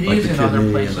other? It like is the in other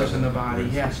kidney places and in the other- body,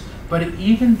 yes. But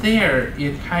even there,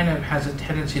 it kind of has a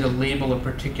tendency to label a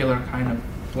particular kind of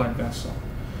blood vessel.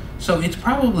 So it's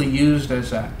probably used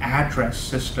as an address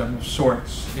system of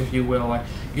sorts, if you will. Like,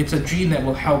 it's a gene that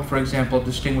will help, for example,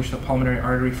 distinguish the pulmonary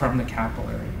artery from the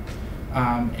capillary,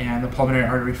 and the pulmonary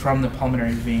artery from the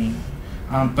pulmonary vein.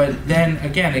 But then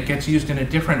again, it gets used in a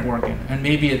different organ, and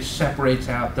maybe it separates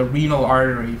out the renal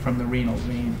artery from the renal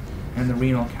vein and the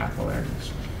renal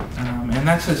capillaries. And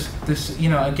that's this, you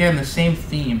know, again, the same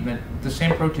theme, that the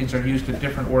same proteins are used in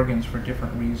different organs for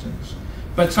different reasons.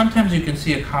 But sometimes you can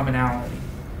see a commonality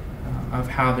of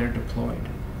how they're deployed.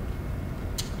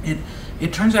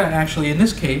 It turns out actually in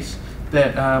this case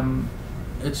that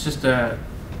it's just a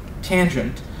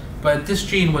tangent, but this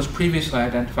gene was previously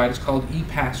identified. It's called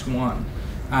EPAS1.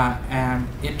 And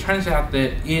it turns out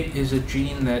that it is a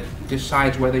gene that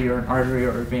decides whether you're an artery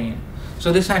or a vein.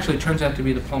 So this actually turns out to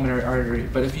be the pulmonary artery,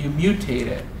 but if you mutate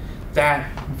it,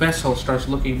 that vessel starts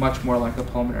looking much more like a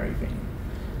pulmonary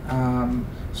vein.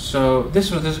 So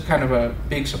this was kind of a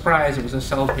big surprise. It was a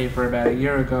Cell paper about a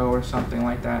year ago or something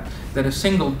like that, that a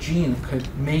single gene could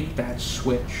make that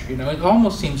switch. You know, it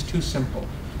almost seems too simple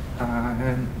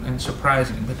and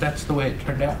surprising, but that's the way it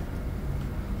turned out.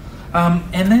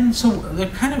 And then, so the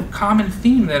kind of common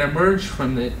theme that emerged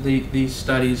from these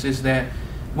studies is that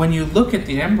when you look at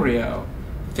the embryo,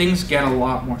 things get a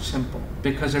lot more simple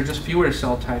because there are just fewer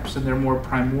cell types and they're more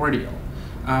primordial.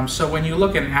 So when you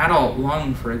look at an adult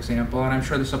lung, for example, and I'm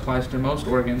sure this applies to most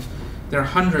organs, there are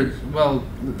hundreds, well,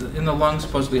 in the lung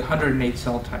supposedly 108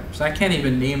 cell types. I can't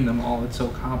even name them all, it's so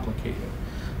complicated.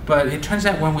 But it turns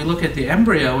out when we look at the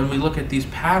embryo and we look at these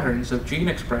patterns of gene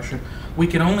expression, we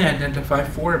can only identify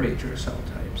 4 major cell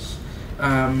types.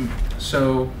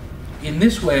 So in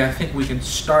this way, I think we can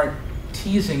start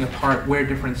teasing apart where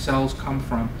different cells come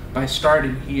from by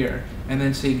starting here and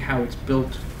then seeing how it's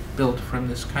built from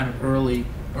this kind of early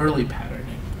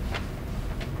patterning.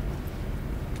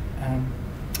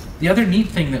 The other neat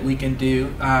thing that we can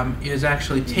do is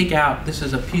actually take out, this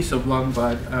is a piece of lung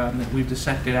bud that we've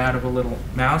dissected out of a little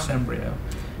mouse embryo.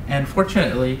 And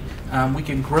fortunately, we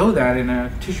can grow that in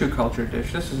a tissue culture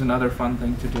dish. This is another fun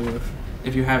thing to do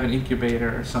if you have an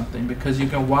incubator or something, because you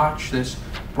can watch this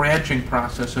branching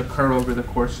process occur over the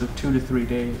course of 2 to 3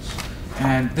 days.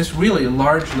 And this really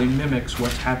largely mimics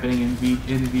what's happening in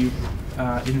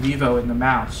vivo in the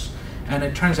mouse. And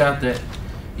it turns out that,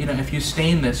 you know, if you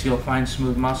stain this, you'll find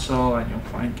smooth muscle, and you'll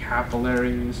find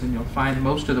capillaries, and you'll find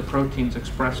most of the proteins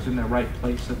expressed in the right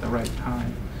place at the right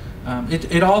time.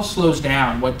 It all slows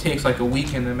down. What takes like a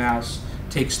week in the mouse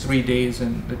takes 3 days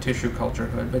in the tissue culture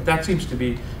hood. But that seems to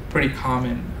be a pretty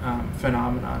common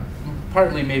phenomenon,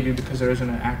 partly maybe because there isn't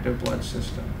an active blood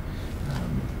system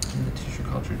in the tissue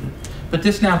culture hood. But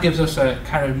this now gives us a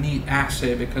kind of neat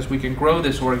assay because we can grow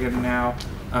this organ now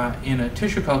in a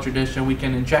tissue culture dish, and we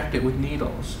can inject it with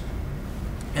needles.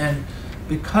 And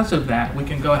because of that, we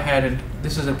can go ahead and,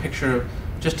 this is a picture of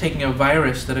just taking a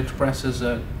virus that expresses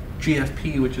a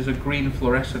GFP, which is a green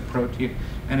fluorescent protein,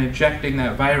 and injecting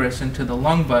that virus into the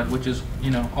lung bud, which is,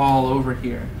 you know, all over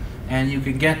here. And you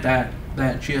can get that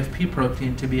GFP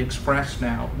protein to be expressed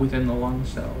now within the lung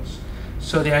cells.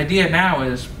 So the idea now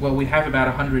is, well, we have about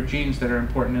 100 genes that are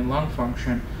important in lung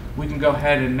function. We can go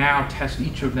ahead and now test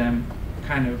each of them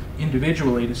kind of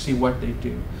individually to see what they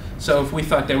do. So if we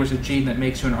thought there was a gene that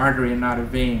makes you an artery and not a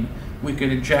vein, we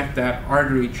could inject that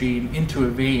artery gene into a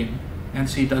vein and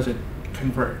see, does it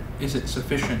convert? Is it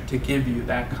sufficient to give you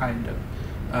that kind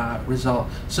of result?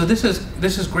 So this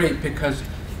is great because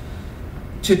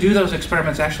to do those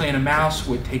experiments actually in a mouse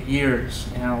would take years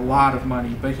and a lot of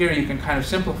money. But here you can kind of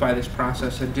simplify this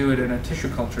process and do it in a tissue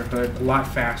culture hood a lot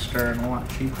faster and a lot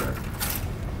cheaper.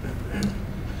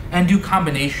 And do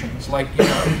combinations. Like, you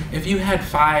know, if you had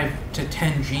 5 to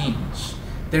 10 genes,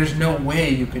 there's no way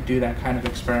you could do that kind of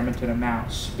experiment in a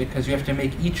mouse because you have to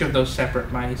make each of those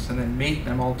separate mice and then mate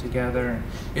them all together.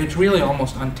 It's really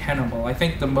almost untenable. I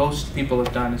think the most people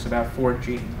have done is about 4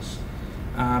 genes.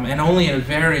 And only in a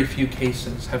very few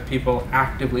cases have people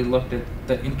actively looked at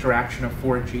the interaction of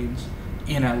 4 genes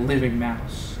in a living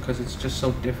mouse because it's just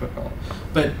so difficult.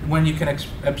 But when you can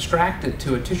abstract it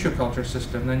to a tissue culture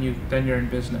system, then you're in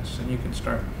business and you can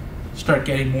start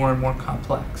getting more and more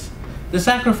complex. The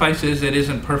sacrifice is it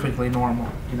isn't perfectly normal.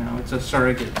 You know, it's a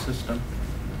surrogate system.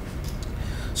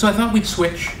 So I thought we'd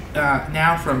switch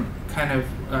now from kind of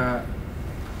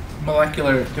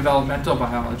molecular developmental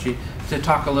biology to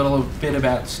talk a little bit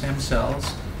about stem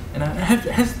cells. And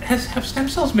have stem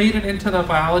cells made it into the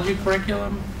biology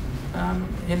curriculum?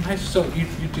 in high school. So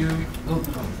you do.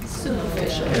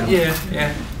 Superficial.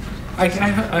 Yeah.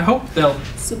 I hope they'll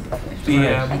be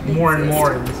more and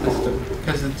more in the system,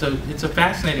 because it's a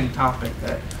fascinating topic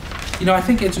that, I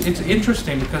think it's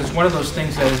interesting because it's one of those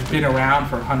things that has been around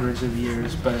for hundreds of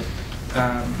years, but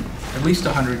at least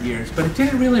 100 years, but it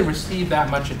didn't really receive that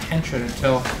much attention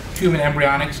until human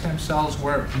embryonic stem cells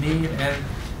were made, and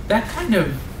that kind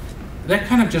of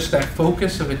just that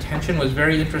focus of attention was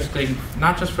very interesting,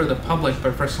 not just for the public,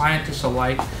 but for scientists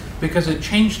alike, because it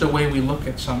changed the way we look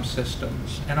at some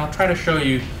systems. And I'll try to show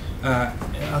you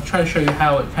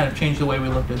how it kind of changed the way we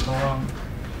looked at the lung.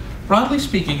 Broadly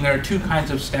speaking, there are two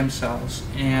kinds of stem cells,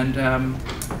 and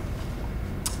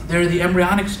there are the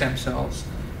embryonic stem cells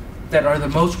that are the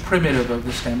most primitive of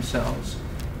the stem cells.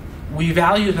 We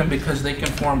value them because they can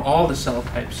form all the cell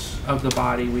types of the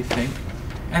body, we think.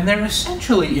 And they're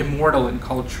essentially immortal in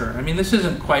culture. I mean, this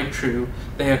isn't quite true.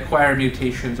 They acquire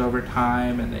mutations over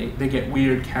time, and they get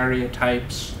weird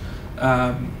karyotypes.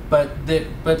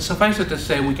 But suffice it to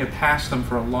say, we can pass them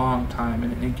for a long time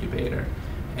in an incubator.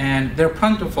 And they're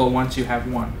plentiful once you have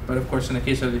one. But of course, in the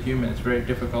case of the human, it's very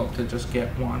difficult to just get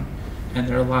one. And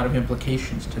there are a lot of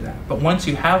implications to that. But once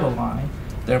you have a line,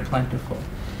 they're plentiful.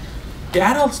 The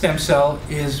adult stem cell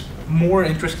is more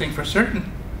interesting for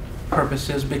certain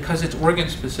purposes because it's organ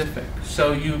specific.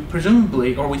 So you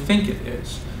presumably, or we think it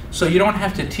is, so you don't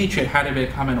have to teach it how to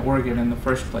become an organ in the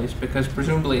first place, because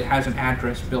presumably it has an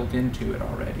address built into it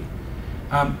already.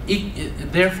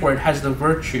 Therefore, it has the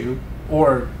virtue,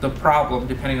 or the problem,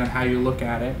 depending on how you look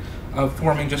at it, of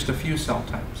forming just a few cell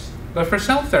types. But for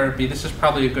cell therapy, this is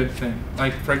probably a good thing.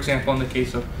 Like, for example, in the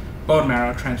case of bone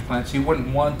marrow transplants, you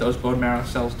wouldn't want those bone marrow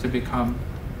cells to become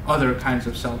other kinds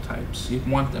of cell types. You'd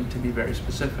want them to be very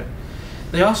specific.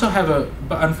 They also have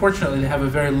but unfortunately, they have a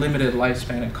very limited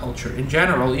lifespan in culture. In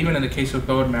general, even in the case of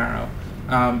bone marrow,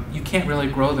 you can't really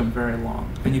grow them very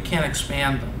long, and you can't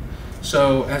expand them.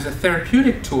 So as a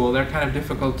therapeutic tool, they're kind of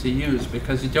difficult to use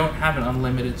because you don't have an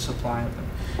unlimited supply of them.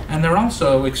 And they're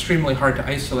also extremely hard to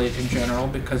isolate in general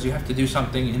because you have to do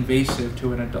something invasive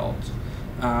to an adult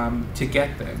to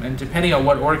get them. And depending on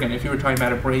what organ, if you were talking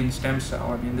about a brain stem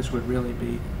cell, I mean, this would really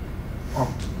be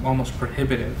almost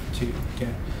prohibitive to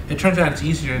get. It turns out it's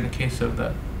easier in the case of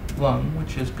the lung,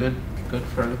 which is good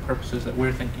for the purposes that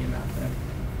we're thinking about then.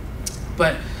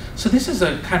 But so this is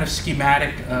a kind of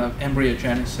schematic of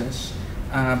embryogenesis,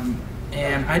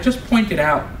 and I just pointed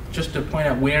out, just to point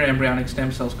out where embryonic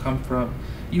stem cells come from.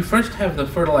 You first have the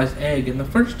fertilized egg, and the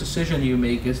first decision you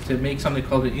make is to make something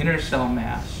called an inner cell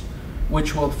mass,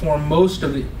 which will form most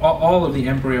of all of the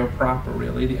embryo proper,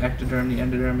 really, the ectoderm, the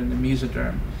endoderm, and the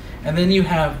mesoderm. And then you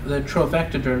have the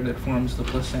trophectoderm that forms the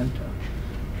placenta.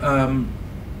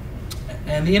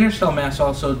 And the inner cell mass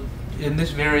also, and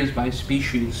this varies by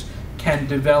species, can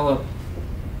develop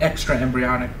extra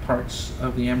embryonic parts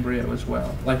of the embryo as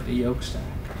well, like the yolk sac.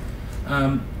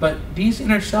 But these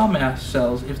inner cell mass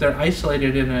cells, if they're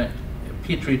isolated in a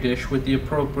petri dish with the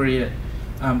appropriate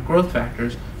growth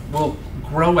factors, will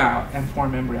grow out and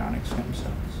form embryonic stem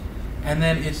cells. And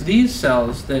then it's these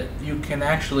cells that you can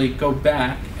actually go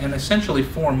back and essentially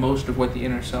form most of what the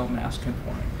inner cell mass can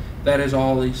form. That is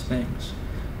all these things.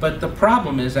 But the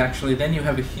problem is actually then you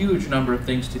have a huge number of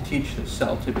things to teach the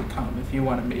cell to become if you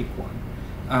want to make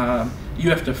one. You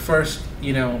have to first,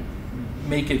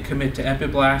 make it commit to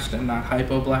epiblast and not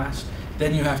hypoblast.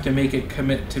 Then you have to make it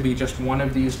commit to be just one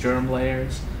of these germ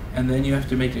layers. And then you have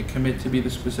to make it commit to be the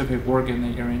specific organ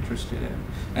that you're interested in.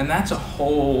 And that's a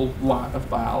whole lot of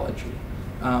biology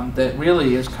that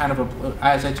really is kind of,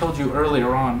 as I told you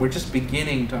earlier on, we're just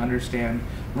beginning to understand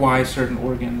why certain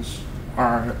organs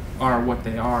are what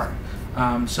they are.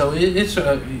 So it's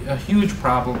a huge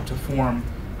problem to form,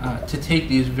 to take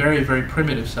these very, very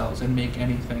primitive cells and make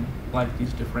anything like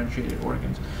these differentiated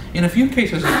organs. In a few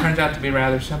cases, it turns out to be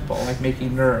rather simple, like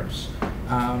making nerves.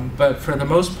 But for the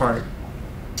most part,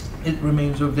 it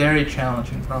remains a very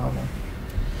challenging problem.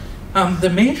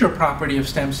 The major property of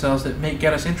stem cells that may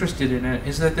get us interested in it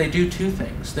is that they do two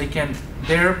things.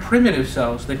 They're primitive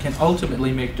cells that can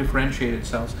ultimately make differentiated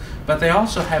cells, but they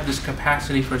also have this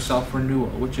capacity for self-renewal,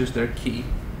 which is their key,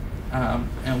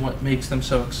 and what makes them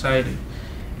so exciting.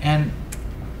 And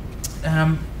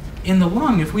in the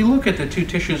lung, if we look at the two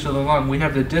tissues of the lung, we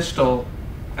have the distal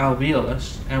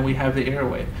alveolus and we have the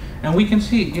airway. And we can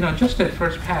see, just at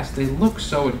first pass, they look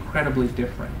so incredibly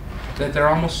different that they're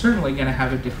almost certainly going to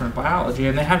have a different biology,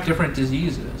 and they have different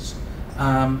diseases.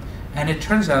 And it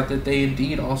turns out that they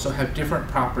indeed also have different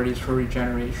properties for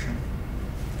regeneration.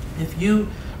 If you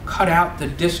cut out the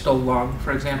distal lung,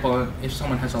 for example, if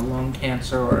someone has a lung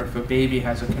cancer or if a baby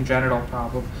has a congenital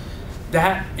problem,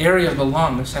 that area of the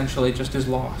lung essentially just is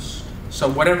lost. So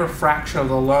whatever fraction of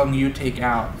the lung you take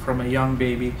out from a young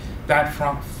baby, that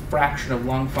fraction of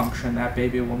lung function that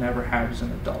baby will never have as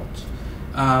an adult.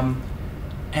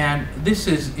 And this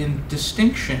is in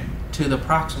distinction to the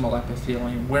proximal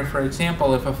epithelium, where, for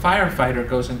example, if a firefighter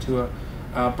goes into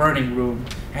a burning room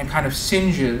and kind of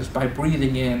singes by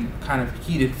breathing in kind of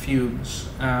heated fumes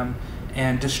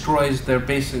and destroys their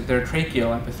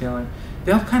tracheal epithelium,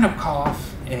 they'll kind of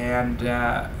cough and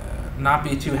not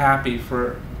be too happy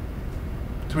for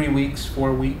 3 weeks,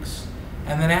 4 weeks,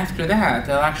 and then after that,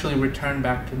 they'll actually return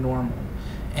back to normal.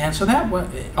 And so that,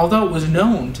 although it was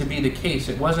known to be the case,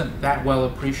 it wasn't that well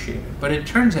appreciated. But it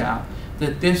turns out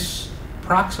that this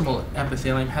proximal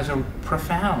epithelium has a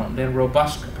profound and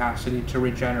robust capacity to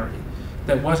regenerate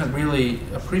that wasn't really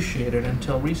appreciated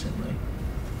until recently.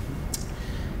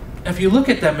 If you look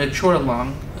at the mature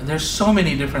lung, there's so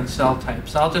many different cell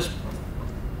types. I'll just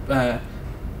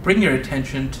bring your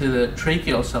attention to the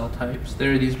tracheal cell types.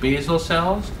 There are these basal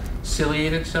cells,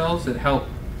 ciliated cells that help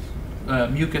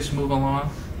mucus move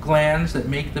along, glands that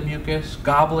make the mucus,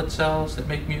 goblet cells that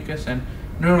make mucus, and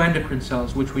neuroendocrine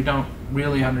cells, which we don't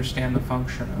really understand the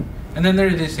function of. And then there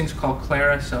are these things called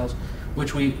Clara cells,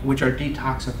 which are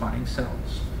detoxifying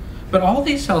cells. But all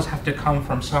these cells have to come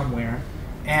from somewhere.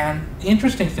 And the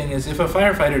interesting thing is, if a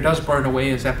firefighter does burn away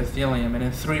his epithelium, and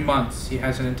in 3 months he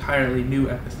has an entirely new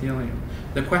epithelium,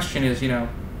 the question is,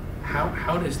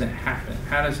 how does that happen?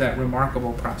 How does that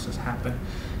remarkable process happen?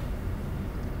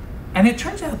 And it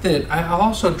turns out that I'll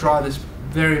also draw this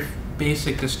very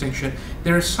basic distinction.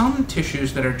 There are some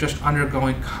tissues that are just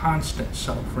undergoing constant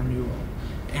self-renewal.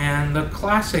 And the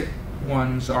classic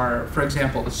ones are, for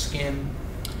example, the skin,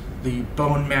 the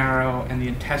bone marrow, and the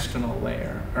intestinal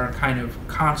layer are kind of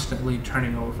constantly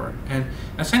turning over. And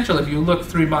essentially, if you look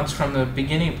 3 months from the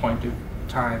beginning point of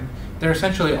time, they're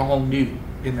essentially all new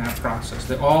in that process,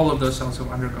 that all of those cells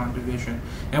have undergone division.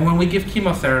 And when we give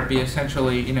chemotherapy,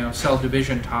 essentially, cell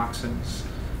division toxins,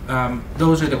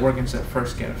 those are the organs that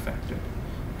first get affected.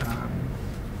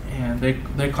 And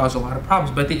they cause a lot of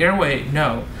problems. But the airway,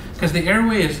 no. Because the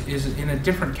airway is in a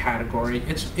different category.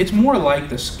 It's more like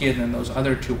the skin than those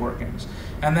other two organs.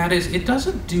 And that is, it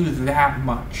doesn't do that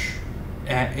much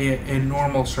in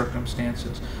normal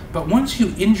circumstances. But once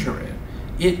you injure it,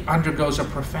 it undergoes a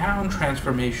profound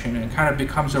transformation and kind of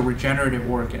becomes a regenerative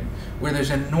organ where there's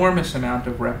an enormous amount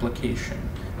of replication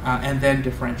and then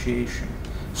differentiation.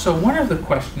 So one of the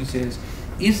questions is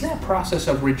that process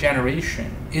of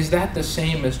regeneration, is that the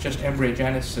same as just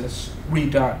embryogenesis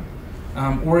redone?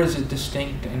 Or is it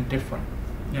distinct and different?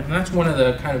 And that's one of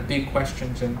the kind of big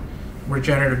questions in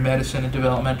regenerative medicine and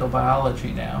developmental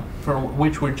biology now, for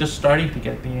which we're just starting to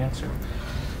get the answer.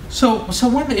 So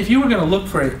if you were going to look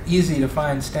for an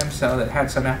easy-to-find stem cell that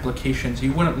had some applications,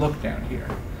 you wouldn't look down here.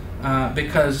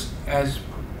 Because as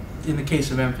in the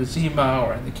case of emphysema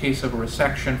or in the case of a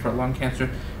resection for lung cancer,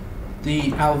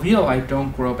 the alveoli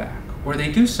don't grow back, or they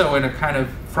do so in a kind of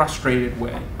frustrated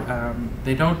way.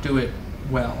 They don't do it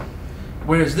well.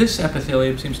 Whereas this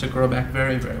epithelium seems to grow back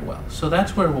very, very well. So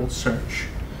that's where we'll search.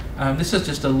 This is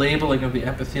just a labeling of the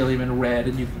epithelium in red,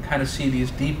 and you can kind of see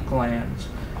these deep glands.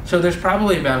 So there's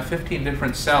probably about 15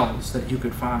 different cells that you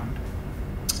could find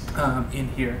in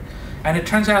here. And it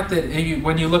turns out that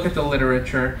when you look at the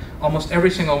literature, almost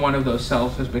every single one of those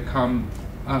cells has become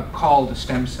called a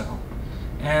stem cell.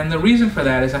 And the reason for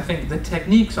that is I think the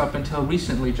techniques up until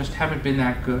recently just haven't been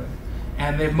that good.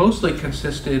 And they've mostly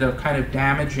consisted of kind of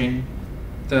damaging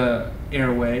the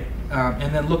airway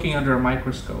and then looking under a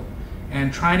microscope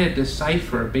and trying to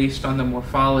decipher based on the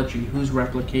morphology who's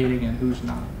replicating and who's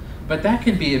not. But that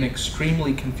can be an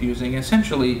extremely confusing,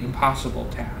 essentially impossible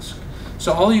task.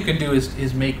 So all you can do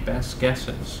is make best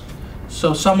guesses.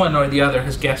 So someone or the other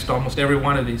has guessed almost every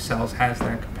one of these cells has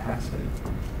that capacity.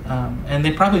 And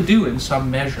they probably do in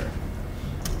some measure.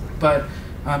 But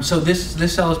so this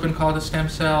cell has been called a stem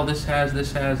cell, this one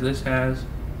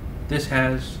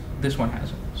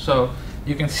hasn't. So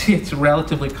you can see it's a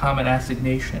relatively common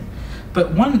assignation.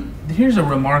 But here's a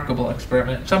remarkable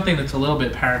experiment, something that's a little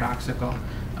bit paradoxical.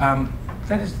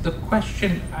 That is the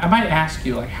question, I might ask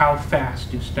you, like, how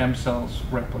fast do stem cells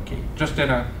replicate? Just in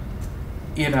a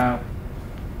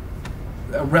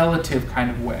relative kind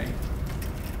of way.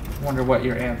 I wonder what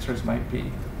your answers might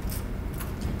be.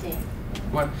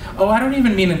 What? Oh, I don't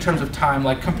even mean in terms of time.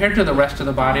 Like, compared to the rest of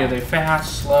the body, are they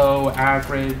fast, slow,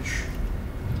 average?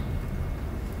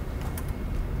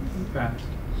 Fast.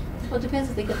 Well, it depends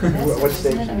if they get the best. What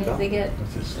stage doesn't it? I mean, if they get.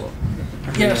 That's just slow.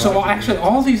 Yeah, so actually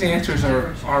all these answers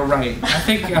are right. I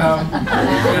think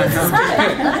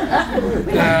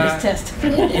This test.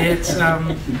 it's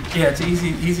it's an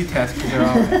easy test because they're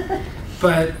all right.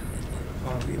 But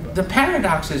the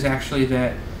paradox is actually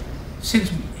that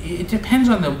since it depends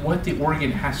on what the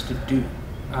organ has to do,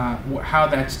 how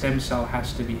that stem cell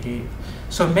has to behave.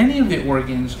 So many of the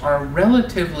organs are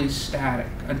relatively static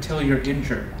until you're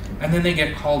injured, and then they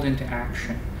get called into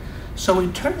action. So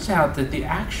it turns out that the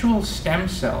actual stem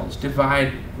cells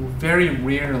divide very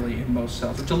rarely in most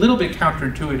cells. It's a little bit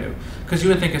counterintuitive, because you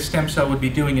would think a stem cell would be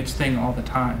doing its thing all the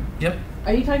time. Yep?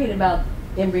 Are you talking about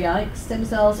embryonic stem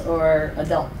cells or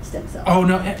adult stem cells? Oh,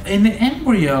 no. In the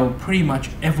embryo, pretty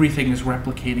much everything is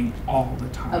replicating all the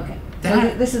time. Okay.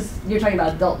 So this is, you're talking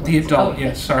about adult ones. The adult, okay.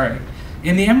 yes, sorry.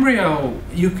 In the embryo,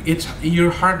 you're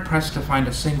hard-pressed to find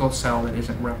a single cell that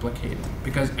isn't replicating,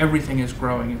 because everything is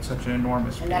growing at such an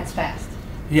enormous pace. And that's fast.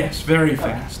 Yes, very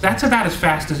fast. That's about as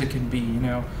fast as it can be, you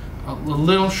know, a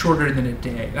little shorter than a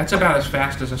day. That's about as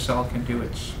fast as a cell can do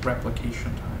its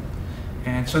replication time.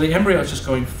 And so the embryo is just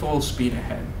going full speed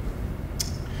ahead.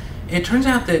 It turns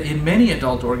out that in many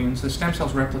adult organs, the stem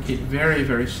cells replicate very,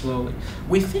 very slowly.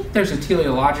 We think there's a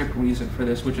teleologic reason for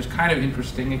this, which is kind of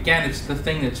interesting. Again, it's the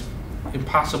thing that's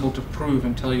impossible to prove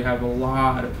until you have a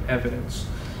lot of evidence.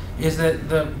 Is that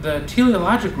the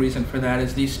teleologic reason for that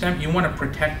is you want to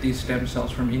protect these stem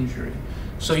cells from injury.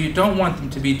 So you don't want them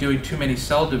to be doing too many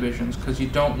cell divisions because you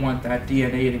don't want that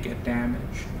DNA to get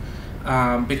damaged.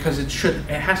 Because it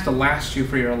has to last you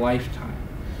for your lifetime.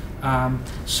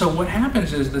 So what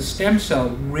happens is the stem cell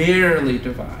rarely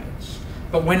divides,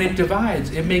 but when it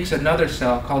divides, it makes another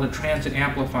cell called a transit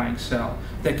amplifying cell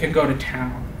that can go to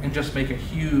town and just make a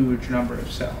huge number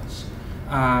of cells.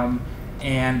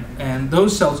 And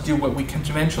those cells do what we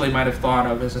conventionally might have thought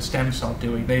of as a stem cell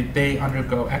doing. They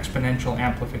undergo exponential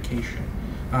amplification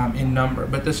in number,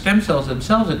 but the stem cells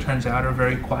themselves, it turns out, are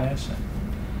very quiescent.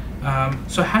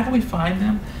 So how do we find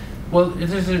them? Well,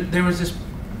 there was this,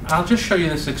 I'll just show you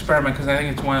this experiment because I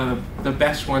think it's one of the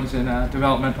best ones in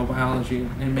developmental biology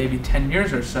in maybe 10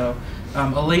 years or so.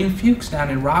 Elaine Fuchs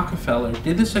down in Rockefeller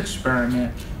did this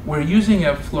experiment where using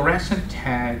a fluorescent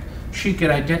tag, she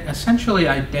could essentially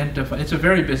identify, it's a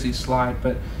very busy slide,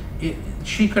 but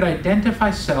she could identify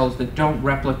cells that don't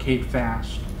replicate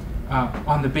fast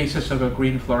on the basis of a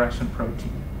green fluorescent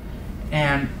protein.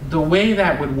 And the way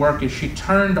that would work is she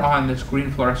turned on this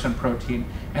green fluorescent protein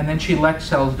and then she let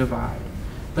cells divide.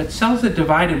 But cells that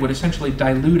divided would essentially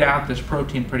dilute out this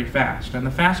protein pretty fast. And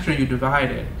the faster you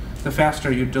divide it, the faster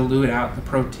you dilute out the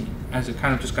protein, as it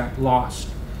kind of just got lost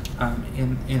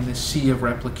in the sea of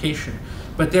replication.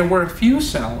 But there were a few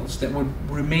cells that would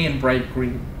remain bright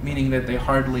green, meaning that they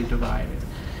hardly divided.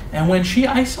 And when she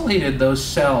isolated those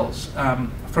cells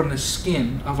from the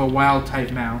skin of a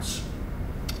wild-type mouse,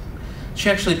 she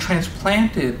actually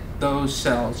transplanted those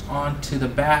cells onto the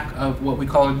back of what we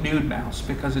call a nude mouse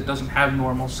because it doesn't have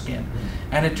normal skin.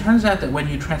 And it turns out that when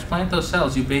you transplant those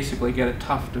cells, you basically get a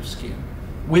tuft of skin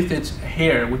with its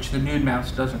hair, which the nude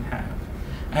mouse doesn't have.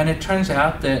 And it turns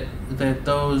out that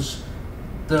those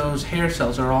hair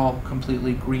cells are all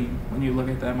completely green when you look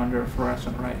at them under a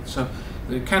fluorescent light. So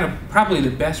they're kind of probably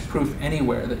the best proof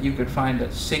anywhere that you could find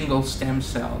a single stem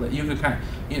cell that you could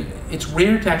it's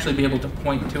rare to actually be able to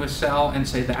point to a cell and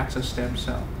say that's a stem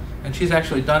cell. And she's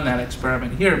actually done that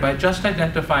experiment here by just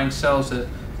identifying cells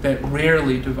that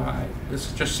rarely divide.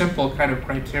 It's just simple kind of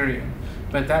criterion.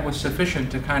 But that was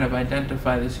sufficient to kind of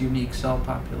identify this unique cell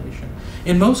population.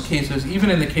 In most cases, even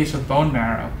in the case of bone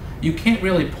marrow, you can't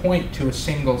really point to a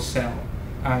single cell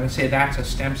and say that's a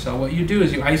stem cell. What you do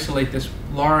is you isolate this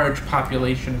large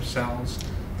population of cells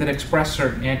that express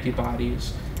certain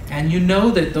antibodies, and you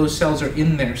know that those cells are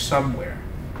in there somewhere,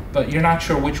 but you're not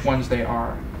sure which ones they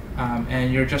are,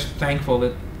 and you're just thankful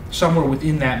that somewhere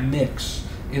within that mix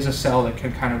is a cell that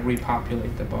can kind of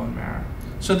repopulate the bone marrow.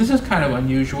 So this is kind of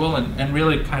unusual and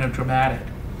really kind of dramatic.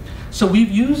 So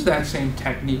we've used that same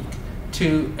technique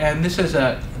and this is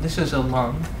a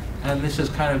lung, and this is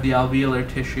kind of the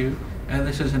alveolar tissue, and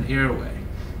this is an airway.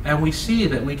 And we see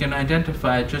that we can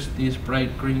identify just these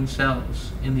bright green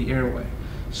cells in the airway.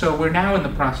 So we're now in the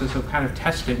process of kind of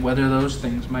testing whether those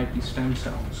things might be stem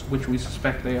cells, which we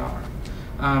suspect they are.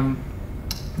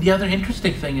 The other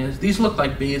interesting thing is these look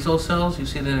like basal cells. You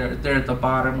see they're at the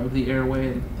bottom of the airway,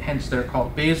 and hence they're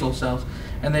called basal cells,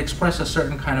 and they express a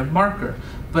certain kind of marker.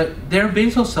 But they're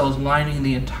basal cells lining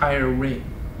the entire ring.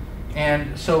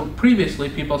 And so previously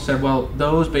people said, well,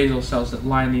 those basal cells that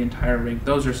line the entire ring,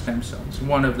 those are stem cells.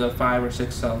 One of the 5 or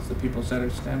 6 cells that people said are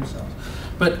stem cells.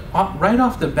 But right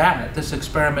off the bat, this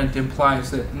experiment implies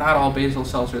that not all basal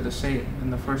cells are the same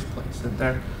in the first place, that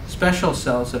they're special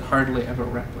cells that hardly ever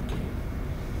replicate.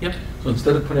 Yep. So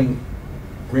instead of putting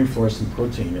green fluorescent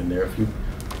protein in there,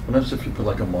 what happens if you put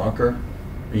like a marker,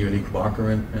 a unique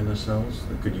marker in the cells?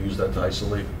 Could you use that to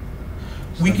isolate?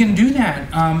 We can do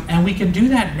that, and we can do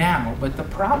that now, but the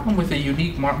problem with a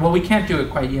unique marker, well, we can't do it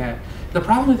quite yet. The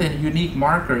problem with a unique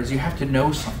marker is you have to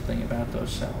know something about those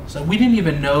cells. And we didn't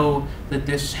even know that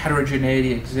this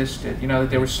heterogeneity existed, that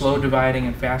they were slow dividing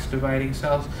and fast dividing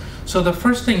cells. So the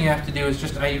first thing you have to do is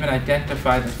just even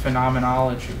identify the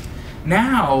phenomenology.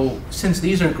 Now, since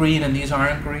these are green and these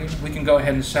aren't green, we can go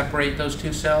ahead and separate those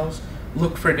two cells,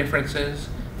 look for differences,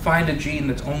 find a gene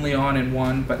that's only on in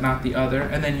one but not the other,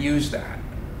 and then use that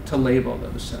to label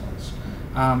those cells.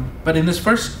 But in this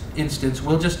first instance,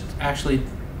 we'll just actually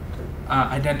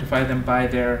identify them by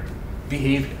their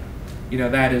behavior.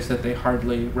 That is that they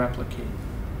hardly replicate.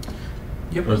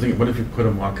 Yep. I was thinking, what if you put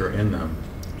a marker in them?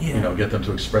 Yeah. Get them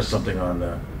to express something on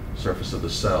the surface of the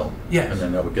cell. Yes. And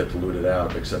then that would get diluted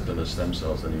out, except in the stem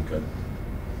cells, then you could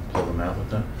pull them out with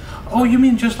that? Oh, you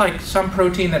mean just like some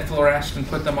protein that fluoresced and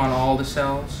put them on all the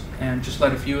cells and just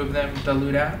let a few of them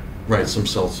dilute out? Right, some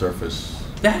cell surface.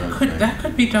 That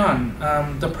could be done.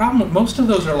 The problem, most of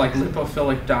those are like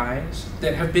lipophilic dyes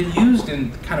that have been used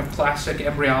in kind of classic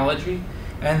embryology,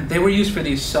 and they were used for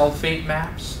these sulfate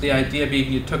maps. The idea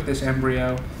being you took this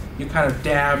embryo, you kind of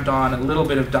dabbed on a little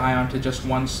bit of dye onto just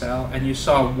one cell, and you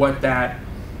saw where that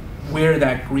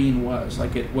green was.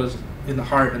 Like it was in the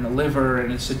heart and the liver,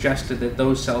 and it suggested that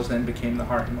those cells then became the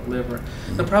heart and the liver.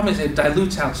 The problem is it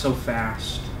dilutes out so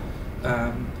fast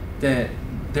that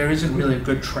there isn't really a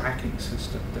good tracking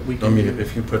system that we can use.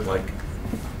 If you put like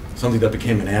something that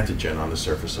became an antigen on the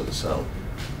surface of the cell,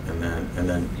 and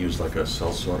then use like a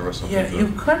cell sorter or something. Yeah,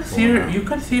 you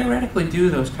could theoretically do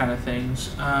those kind of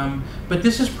things, but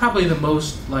this is probably the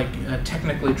most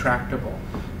technically tractable,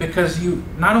 because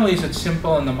not only is it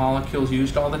simple and the molecules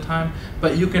used all the time,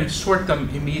 but you can sort them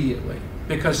immediately,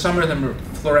 because some of them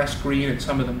fluoresce green and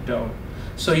some of them don't.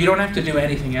 So you don't have to do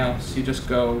anything else. You just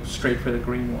go straight for the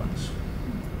green ones.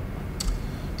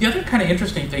 The other kind of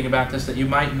interesting thing about this that you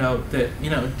might note that,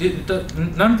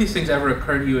 none of these things ever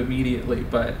occur to you immediately,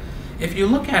 but if you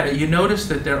look at it, you notice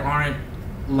that there aren't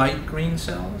light green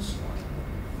cells.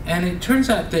 And it turns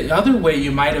out the other way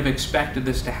you might have expected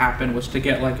this to happen was to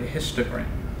get like a histogram,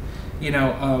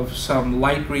 of some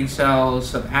light green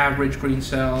cells, some average green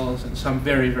cells, and some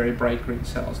very, very bright green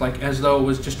cells, like as though it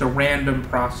was just a random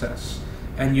process,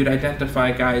 and you'd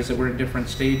identify guys that were in different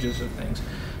stages of things.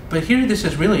 But here this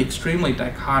is really extremely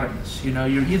dichotomous.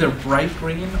 You're either bright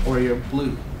green or you're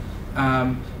blue,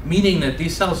 meaning that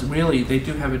these cells really, they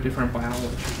do have a different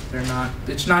biology.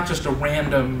 It's not just a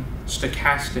random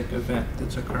stochastic event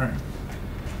that's occurring.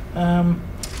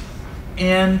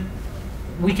 And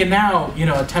we can now,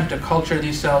 attempt to culture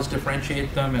these cells,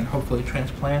 differentiate them, and hopefully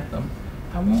transplant them.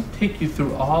 I won't take you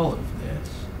through all of this,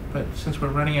 but since we're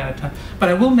running out of time. But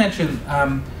I will mention,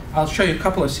 I'll show you a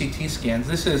couple of CT scans.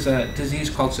 This is a disease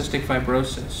called cystic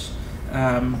fibrosis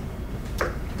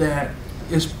that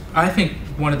is, I think,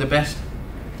 one of the best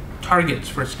targets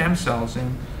for stem cells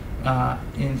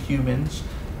in humans,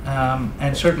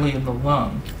 and certainly in the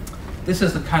lung. This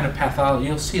is the kind of pathology.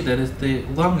 You'll see that the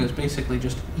lung is basically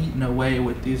just eaten away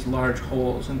with these large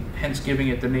holes, and hence giving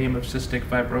it the name of cystic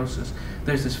fibrosis.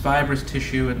 There's this fibrous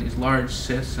tissue and these large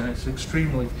cysts, and it's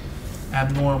extremely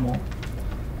abnormal.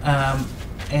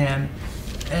 And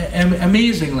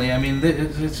amazingly, I mean,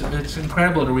 it's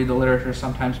incredible to read the literature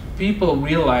sometimes. People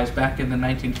realized back in the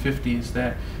 1950s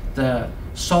that the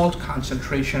salt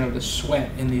concentration of the sweat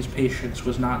in these patients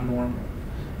was not normal.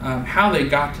 How they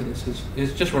got to this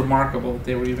is just remarkable that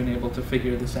they were even able to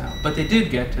figure this out. But they did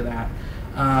get to that.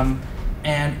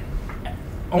 And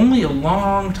only a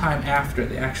long time after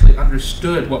they actually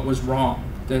understood what was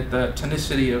wrong, that the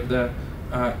tonicity of the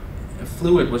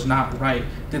fluid was not right,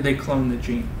 did they clone the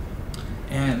gene.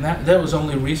 And that was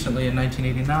only recently in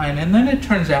 1989. And then it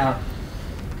turns out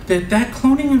that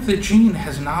cloning of the gene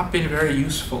has not been very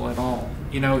useful at all.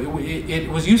 It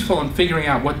was useful in figuring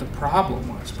out what the problem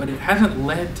was, but it hasn't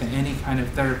led to any kind of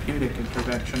therapeutic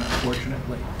intervention,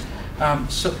 unfortunately.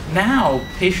 So now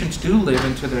patients do live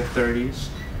into their 30s,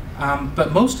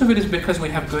 but most of it is because we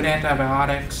have good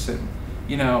antibiotics and,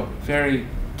 very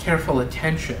careful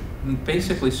attention and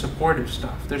basically supportive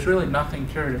stuff. There's really nothing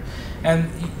curative. And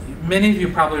many of you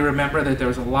probably remember that there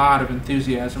was a lot of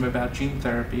enthusiasm about gene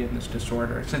therapy in this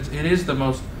disorder, since it is the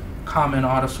most common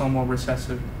autosomal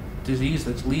recessive disease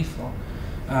that's lethal.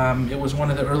 It was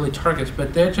one of the early targets,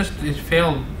 but it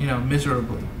failed,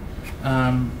 miserably.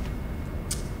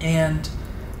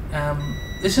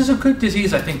 This is a good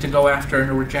disease, I think, to go after in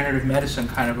a regenerative medicine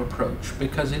kind of approach,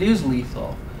 because it is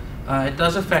lethal. It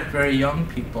does affect very young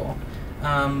people.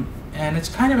 And it's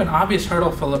kind of an obvious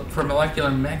hurdle for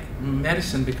molecular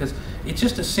medicine, because it's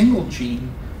just a single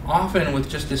gene, often with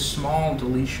just this small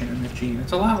deletion in the gene.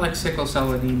 It's a lot like sickle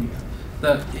cell anemia.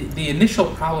 The initial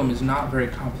problem is not very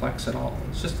complex at all.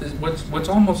 It's just what's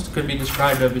almost could be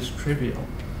described as trivial.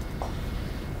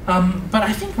 But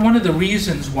I think one of the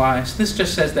reasons why, so this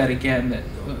just says that again, that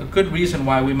a good reason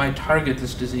why we might target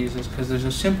this disease is because there's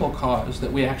a simple cause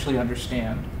that we actually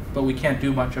understand, but we can't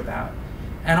do much about.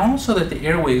 And also that the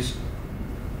airways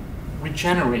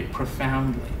regenerate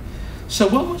profoundly. So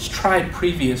what was tried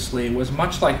previously was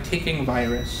much like taking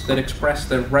virus that expressed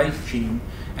the right gene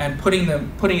and putting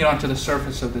it onto the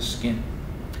surface of the skin.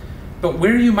 But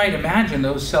where you might imagine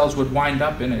those cells would wind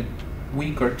up in a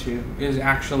week or two is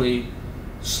actually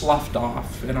sloughed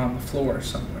off and on the floor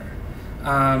somewhere.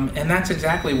 And that's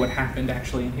exactly what happened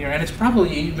actually in here. And it's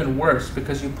probably even worse,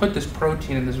 because you put this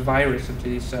protein and this virus into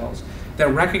these cells.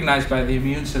 They're recognized by the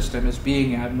immune system as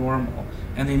being abnormal,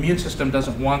 and the immune system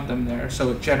doesn't want them there,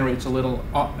 so it generates a little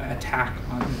attack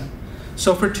on them.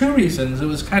 So for two reasons, it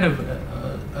was kind of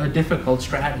a difficult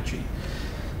strategy.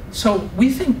 So we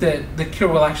think that the cure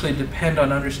will actually depend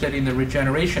on understanding the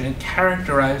regeneration and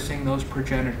characterizing those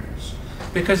progenitors.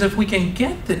 Because if we can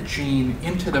get the gene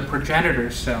into the progenitor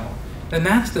cell, then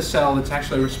that's the cell that's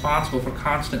actually responsible for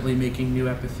constantly making new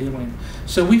epithelium.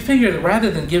 So we figure that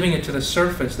rather than giving it to the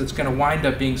surface that's going to wind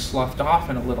up being sloughed off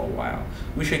in a little while,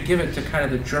 we should give it to kind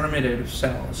of the germinative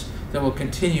cells that will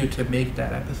continue to make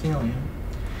that epithelium.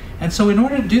 And so in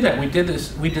order to do that,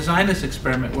 we designed this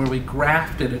experiment where we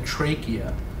grafted a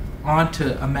trachea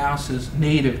onto a mouse's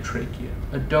native trachea,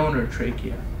 a donor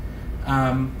trachea.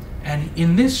 And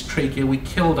in this trachea, we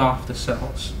killed off the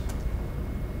cells.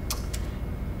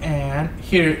 And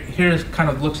here's kind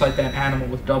of looks like that animal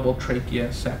with double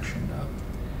trachea sectioned up.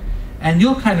 And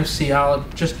you'll kind of see, I'll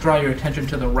just draw your attention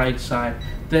to the right side,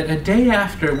 that a day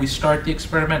after we start the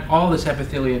experiment, all this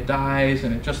epithelia dies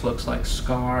and it just looks like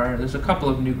scar. There's a couple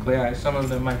of nuclei, some of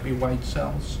them might be white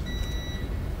cells.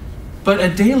 But a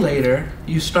day later,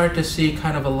 you start to see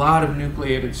kind of a lot of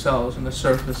nucleated cells on the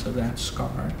surface of that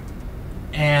scar.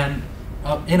 And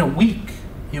in a week,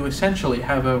 you essentially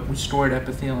have a restored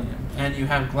epithelium, and you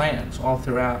have glands all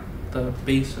throughout the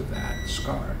base of that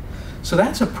scar. So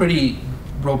that's a pretty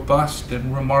robust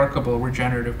and remarkable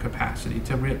regenerative capacity.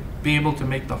 To be able to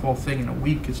make the whole thing in a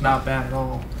week is not bad at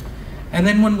all. And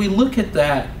then when we look at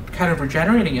that kind of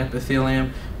regenerating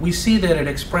epithelium, we see that it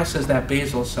expresses that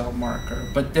basal cell marker,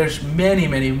 but there's many,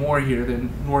 many more here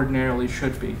than ordinarily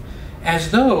should be.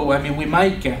 As though, I mean, we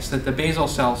might guess that the basal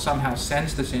cell somehow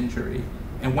sensed this injury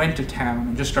and went to town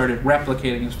and just started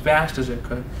replicating as fast as it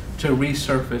could to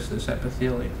resurface this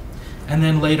epithelium. And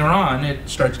then later on, it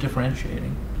starts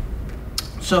differentiating.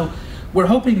 So we're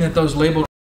hoping that those labeled